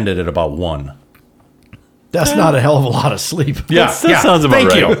movie ended at about 1. That's not a hell of a lot of sleep. Yeah, That sounds about thank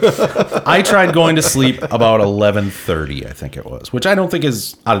right. you. I tried going to sleep about 11:30, I think it was, which I don't think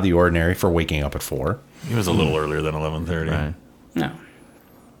is out of the ordinary for waking up at 4. He was a little earlier than 11:30. Right. No.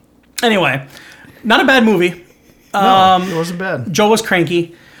 Anyway, not a bad movie. It wasn't bad. Joe was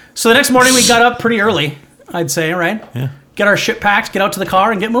cranky. So the next morning we got up pretty early, I'd say, right? Yeah. Get our shit packed, get out to the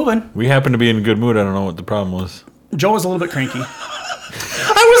car, and get moving. We happened to be in a good mood. I don't know what the problem was. Joe was a little bit cranky.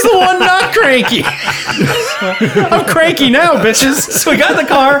 I was the one not cranky. I'm cranky now, bitches. So we got in the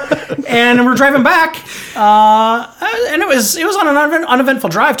car and we're driving back, and it was on an uneventful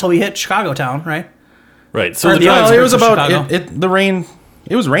drive till we hit Chicago town, right? Right. So Or the the drive. odds- Well, it was Chicago. about the rain.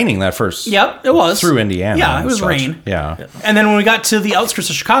 It was raining that first. Yep, it was Through Indiana. Yeah, it and was such. rain. Yeah. And then when we got to the outskirts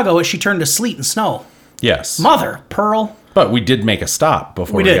of Chicago, she turned to sleet and snow. Yes. Mother pearl. But we did make a stop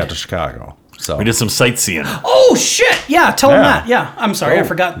before We we did. got to Chicago. So We did some sightseeing. Oh shit! Yeah, tell him Yeah. that. Yeah, I'm sorry, I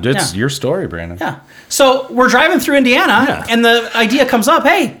forgot. It's yeah. your story, Brandon. Yeah. So we're driving through Indiana, Yeah. and the idea comes up,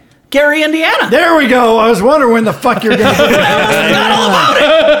 hey, Gary, Indiana. There we go. I was wondering when the fuck you're going to get Forgot all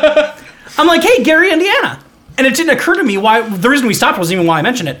about it. I'm like, hey, Gary, Indiana. And it didn't occur to me why, the reason we stopped wasn't even why I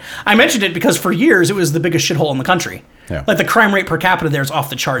mentioned it. I mentioned it because for years it was the biggest shithole in the country. Yeah. Like the crime rate per capita there is off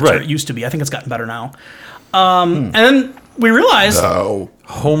the charts, or Right. it used to be. I think it's gotten better now. And then we realized,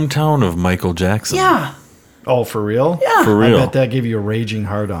 Hometown of Michael Jackson. yeah, Oh, for real? yeah, For I real. bet that gave you a raging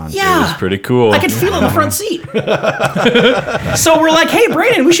hard on. yeah. It was pretty cool. I could feel it in the front seat. So we're like, hey,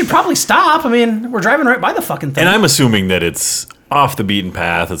 Brandon, we should probably stop. I mean, we're driving right by the fucking thing. And I'm assuming that it's off the beaten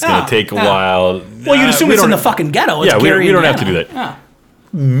path. It's going Yeah, to take a yeah. while. well, you'd assume we it's in don't- the fucking ghetto. It's Yeah, Gary, we don't have to Indiana. do that. Yeah.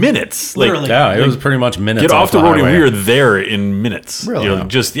 Minutes. Like, Literally. Yeah, it was pretty much minutes. get off the road and highway. we were there in minutes. Really? You know,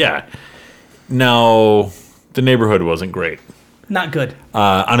 just, yeah. Now, the neighborhood wasn't great. Not good.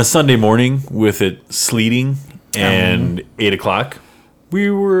 On a Sunday morning with it sleeting and 8 o'clock, we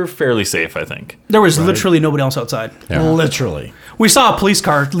were fairly safe, I think. There was literally nobody else outside. Yeah. Literally. We saw a police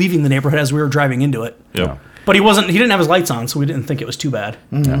car leaving the neighborhood as we were driving into it. Yep. But he didn't have his lights on, so we didn't think it was too bad.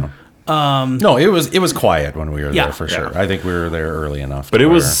 No, it was quiet when we were Yeah. there for Yeah. sure. I think we were there early enough. But to it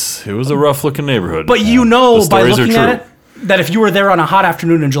where- was a rough looking neighborhood. But you know The by stories are looking at true. it that if you were there on a hot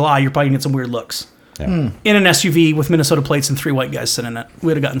afternoon in July, you're probably going to get some weird looks. Yeah. In an SUV with Minnesota plates and 3 white guys sitting in it. We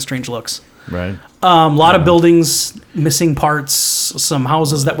would have gotten strange looks. Right. A lot of buildings, missing parts, some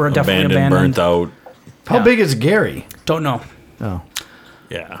houses that were definitely abandoned. burnt out. How Yeah. big is Gary? Don't know. Oh.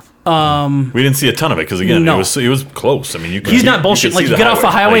 Yeah. We didn't see a ton of it because again, No. it was close. I mean, you could, He's you- not bullshit. could Like see you get off the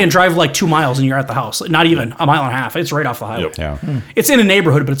highway Like, and drive like 2 miles and you're at the house. Not even a mile and a half. It's right off the highway. Yep. Yeah. It's in a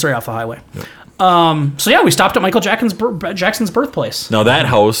neighborhood, but it's right off the highway. So yeah, we stopped at Michael Jackson's birthplace. Now that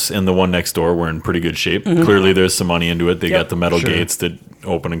house and the one next door were in pretty good shape. Clearly, there's some money into it. They Mm-hmm. Yep. got the metal Sure. gates that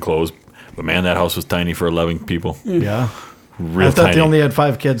open and close. But man, that house was tiny for 11 people. Yeah. Real I thought tiny. they only had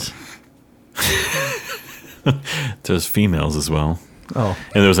 5 kids. There's females as well. Oh.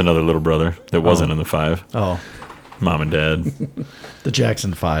 And there was another little brother that wasn't in the 5. Oh. Mom and dad. The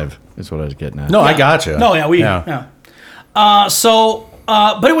Jackson 5 is what I was getting at. No, I gotcha. No, yeah, yeah.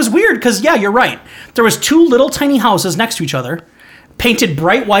 But it was weird because yeah, you're right. There was 2 little tiny houses next to each other, painted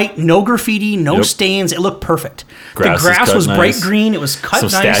bright white, no graffiti, no Yep. stains. It looked perfect. Grass the is grass cut was bright nice. green. It was cut Some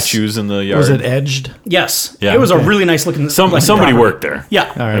nice. statues in the yard. Was it edged? Yes, Yeah. it was Okay. a really nice looking. Somebody property. worked there. Yeah.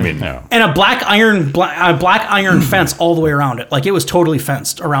 All right. I mean, Yeah. And a black iron fence all the way around it. Like it was totally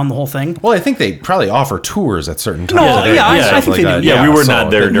fenced around the whole thing. Well, I think they probably offer tours at certain times. No, of day yeah, and I stuff think they that. do. Yeah, we were so not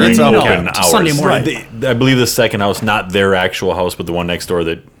there it- during it's open okay. hours. Sunday morning. I believe the second house, not their actual house, but the one next door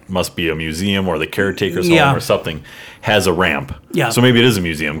that must be a museum or the caretaker's Yeah. home or something, has a ramp. Yeah. So maybe it is a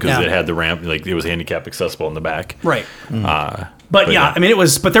museum because Yeah. it had the ramp, like it was handicap accessible in the back. Right. But But yeah, yeah. I mean,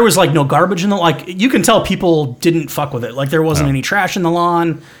 but there was like no garbage in the, like, you can tell people didn't fuck with it. Like there wasn't any trash in the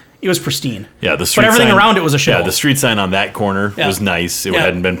lawn. It was pristine. Yeah, the street But everything sign- around it was a shithole. Yeah, the street sign on that corner Yeah. was nice. It Yeah.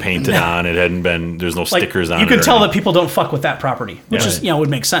 hadn't been painted on. It hadn't been. There's no Like, stickers on it. you could or tell that anything. people don't fuck with that property, which is, would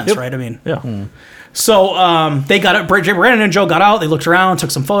make sense, Yep. right? I mean, Yeah. so they got it. Brandon and Joe got out. They looked around,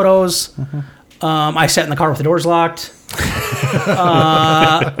 took some photos. I sat in the car with the doors locked.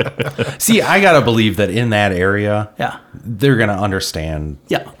 See, I gotta believe that in that area, Yeah. they're gonna understand.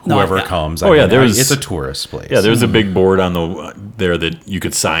 Yeah. No, whoever yeah. comes. Oh, yeah, there was- it's a tourist place. Yeah, there's a big board on the there that you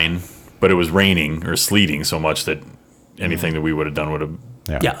could sign, but it was raining or sleeting so much that anything that we would have done would have.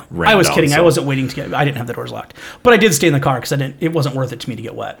 Yeah, ran I was down, kidding. I so- wasn't waiting to get. I didn't have the doors locked, but I did stay in the car because it wasn't worth it to me to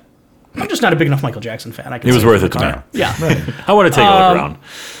get wet. I'm just not a big enough Michael Jackson fan. It was worth it to me. Yeah. I want to take a look around.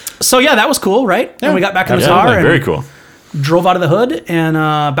 So yeah, that was cool, right? And we got back in the car and very cool. drove out of the hood and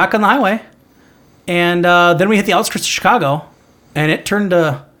back on the highway, and then we hit the outskirts of Chicago, and it turned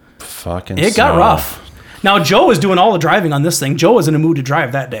to Fucking. it got snow. rough. Now Joe was doing all the driving on this thing. Joe was in a mood to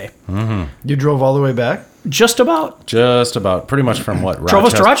drive that day. You drove all the way back? Just about Just about, pretty much from what? drove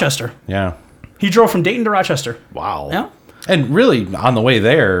us to Rochester. Yeah, He drove from Dayton to Rochester. Wow. Yeah. and really on the way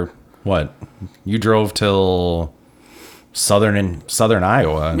there, what? You drove till southern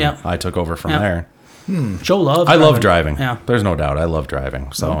Iowa, and Yeah. I took over from Yeah. there. Joe loved. I love driving. Yeah. There's no doubt. I love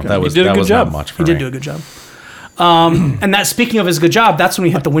driving. So that was did a that good was job. not much for He me. did do a good job. And that, speaking of his good job, that's when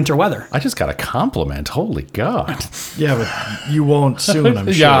we hit the winter weather. I just got a compliment. Holy God. Yeah, but you won't soon, I'm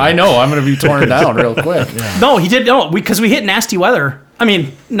sure. Yeah, I know. I'm going to be torn down real quick. No, he did. No, because we hit nasty weather.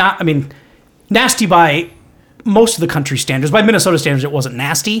 Nasty by most of the country standards. By Minnesota standards, it wasn't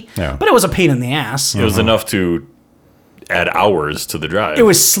nasty, Yeah. but it was a pain in the ass. It was enough to add hours to the drive. It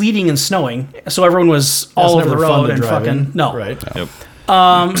was sleeting and snowing, so everyone was all over That's the never fun road to and drive fucking in. no. Right. Yep.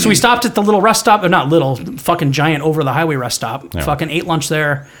 So we stopped at the little rest stop, or not little, fucking giant over the highway rest stop. Fucking ate lunch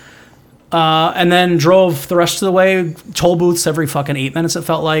there, and then drove the rest of the way. Toll booths every fucking 8 minutes. It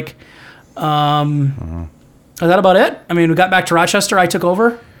felt like. Is that about it? I mean, we got back to Rochester. I took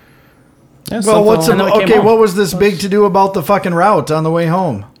over. Well, what's And then we came okay? home. What was this big to do about the fucking route on the way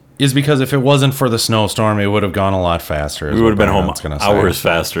home? Is because if it wasn't for the snowstorm, it would have gone a lot faster. is We what would have been home Bernard's gonna say. hours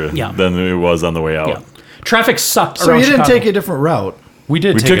faster Yeah. than it was on the way out. Yeah. Traffic sucked. So around you didn't Chicago. take a different route, We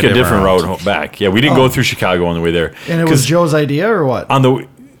did. We take took a different route back. Yeah, we didn't go through Chicago on the way there. and it was 'Cause Joe's idea, or what? on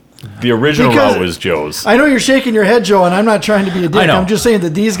the original Because- route was Joe's. I know you're shaking your head, Joe, and I'm not trying to be a dick. I know. I'm just saying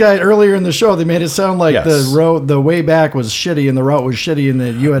that these guys earlier in the show, they made it sound like Yes. the way back was shitty and the route was shitty, and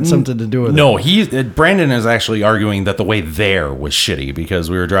that you had something to do with No, it. Brandon is actually arguing that the way there was shitty because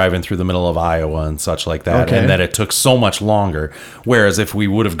we were driving through the middle of Iowa and such like that, Okay. and that it took so much longer. Whereas if we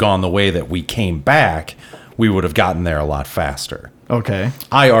would have gone the way that we came back, we would have gotten there a lot faster. Okay.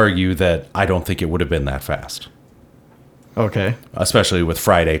 I argue that I don't think it would have been that fast, Okay. especially with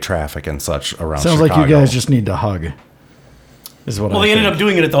Friday traffic and such around. Sounds Chicago. like you guys just need to hug. Is what Well, I they ended think. up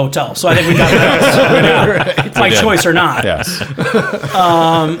doing it at the hotel, so I think we got that. By choice or not. Yes.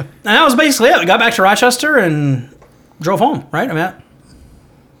 And that was basically it. We got back to Rochester and drove home, right? I mean,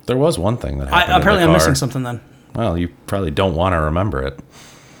 There was one thing that happened. in apparently the I'm car. missing something then. Well, you probably don't want to remember it.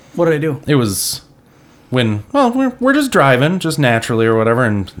 What did I do? It was when, well, we're just driving, just naturally or whatever,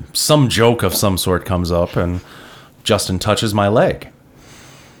 and some joke of some sort comes up, and Justin touches my leg.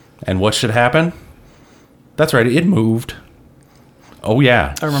 And what should happen? That's right, it moved. Oh,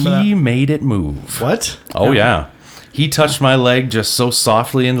 yeah. I remember He made it move. What? Oh, yeah. He touched my leg just so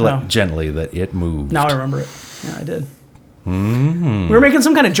softly and Oh. gently that it moved. Now I remember it. Yeah, I did. We were making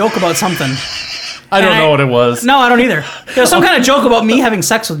some kind of joke about something. I don't and know what it was. No, I don't either. There was some kind of joke about me having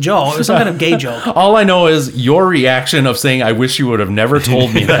sex with Joe. It was some kind of gay joke. All I know is your reaction of saying, I wish you would have never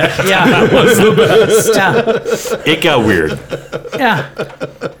told me that. Yeah. was the best. Yeah. It got weird. Yeah.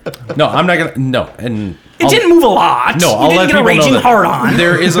 No, I'm not going to. No. And It didn't move a lot. No, You I'll didn't let get a people know raging that hard on.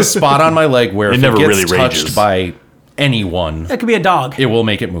 there is a spot on my leg where It if never it gets really touched rages. by anyone, That could be a dog. it will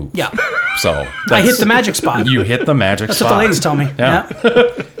make it move. Yeah. So I hit the magic spot. You hit the magic That's spot. what the ladies tell me. Yeah.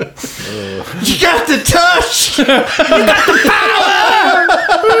 You got the touch.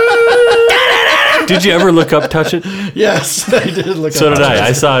 Did you ever look up Touch It? Yes, I did look. So up did Touch I. It.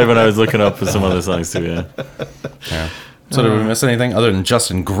 I saw it when I was looking up some other songs too, yeah. So did we miss anything other than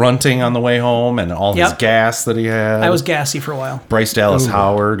Justin grunting on the way home and all his Yep. gas that he had? I was gassy for a while. Bryce Dallas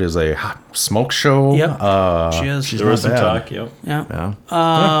Howard is a hot smoke show. Yep. she is. There was some bad. talk, yep. Yeah.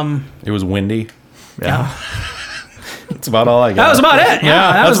 Yeah. It was windy. Yeah. That's about all I got. That was about it.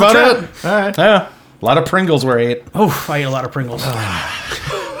 Yeah. that that's was the about trip. it. All right. Yeah. A lot of Pringles were ate. Oh, I ate a lot of Pringles.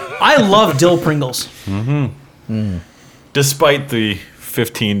 I love dill Pringles. Despite the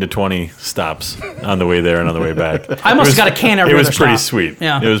 15 to 20 stops on the way there and on the way back. I must have got a can every It was other pretty stop. sweet.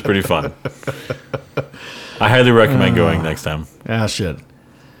 Yeah. It was pretty fun. I highly recommend going next time. Ah, shit.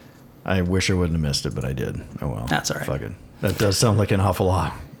 I wish I wouldn't have missed it, but I did. Oh well. That's all right. Fucking. That does sound like an awful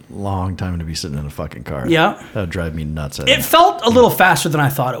lot. Long time to be sitting in a fucking car. Yeah. That would drive me nuts. It felt a little faster than I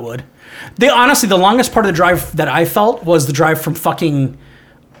thought it would. Honestly, the longest part of the drive that I felt was the drive from fucking,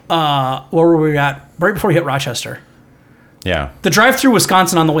 where were we at? Right before we hit Rochester. Yeah. The drive through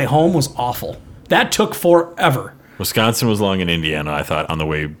Wisconsin on the way home was awful. That took forever. Wisconsin was long, and Indiana, I thought, on the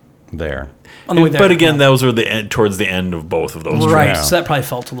way. There. On the way there. But again, those were towards the end of both of those. right. trips. So that probably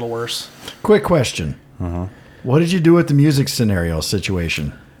felt a little worse. Quick question. What did you do with the music scenario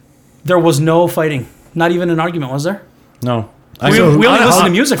situation? There was no fighting. Not even an argument, was there? No. We only listened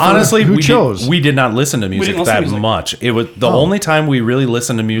to music. Honestly, Who chose? We did not listen to music listen to that music. much. It was the only time we really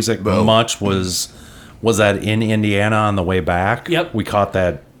listened to music much was that in Indiana on the way back. Yep. We caught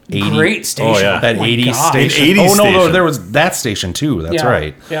that 80, Great station. Oh, yeah. that my 80s gosh. station. 80s oh no, station. there was that station too. That's Yeah.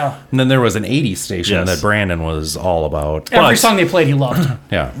 right. Yeah. And then there was an 80s station Yes. that Brandon was all about. Every But- song they played, he loved.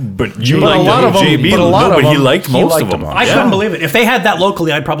 Yeah. But you But a liked lot it. of them- JB, but a lot no, of but he them- liked he most liked of them. them all. I couldn't believe it. If they had that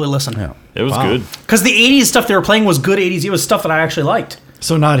locally, I'd probably listen. Yeah. It was good. Because the 80s stuff they were playing was good 80s. It was stuff that I actually liked.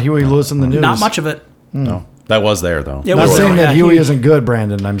 So not Huey Lewis and the News. Not much of it. No. That was there though. It Not was saying yeah, that Huey isn't good,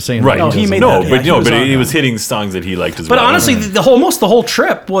 Brandon. I'm saying Right. that No, he isn't. made No, that- but yeah, no, he but was on he that. was hitting songs that he liked as But well. honestly, the whole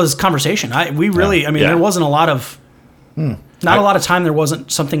trip was conversation. We really, I mean, Yeah. there wasn't a lot of, not a lot of time. There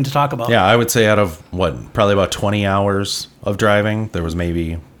wasn't something to talk about. Yeah, I would say out of probably about 20 hours of driving, there was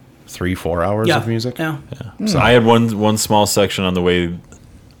maybe 3-4 hours Yeah. of music. Yeah. So I had one small section on the way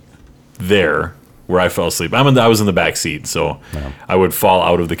there where I fell asleep. I was in the back seat, so I would fall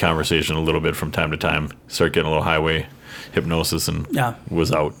out of the conversation a little bit from time to time, start getting a little highway hypnosis, and Yeah.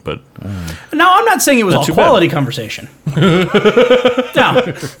 was out. But Now, I'm not saying it was all too quality conversation. No,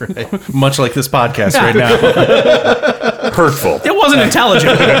 Much like this podcast right now. hurtful. it wasn't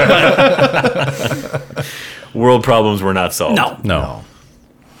intelligent. World problems were not solved. No, No.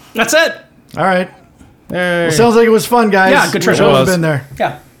 that's it. All right. Well, sounds like it was fun, guys. Yeah, good trip. Wish It I would've was. been there.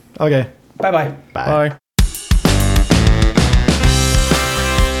 Yeah. Okay. Bye-bye. Bye.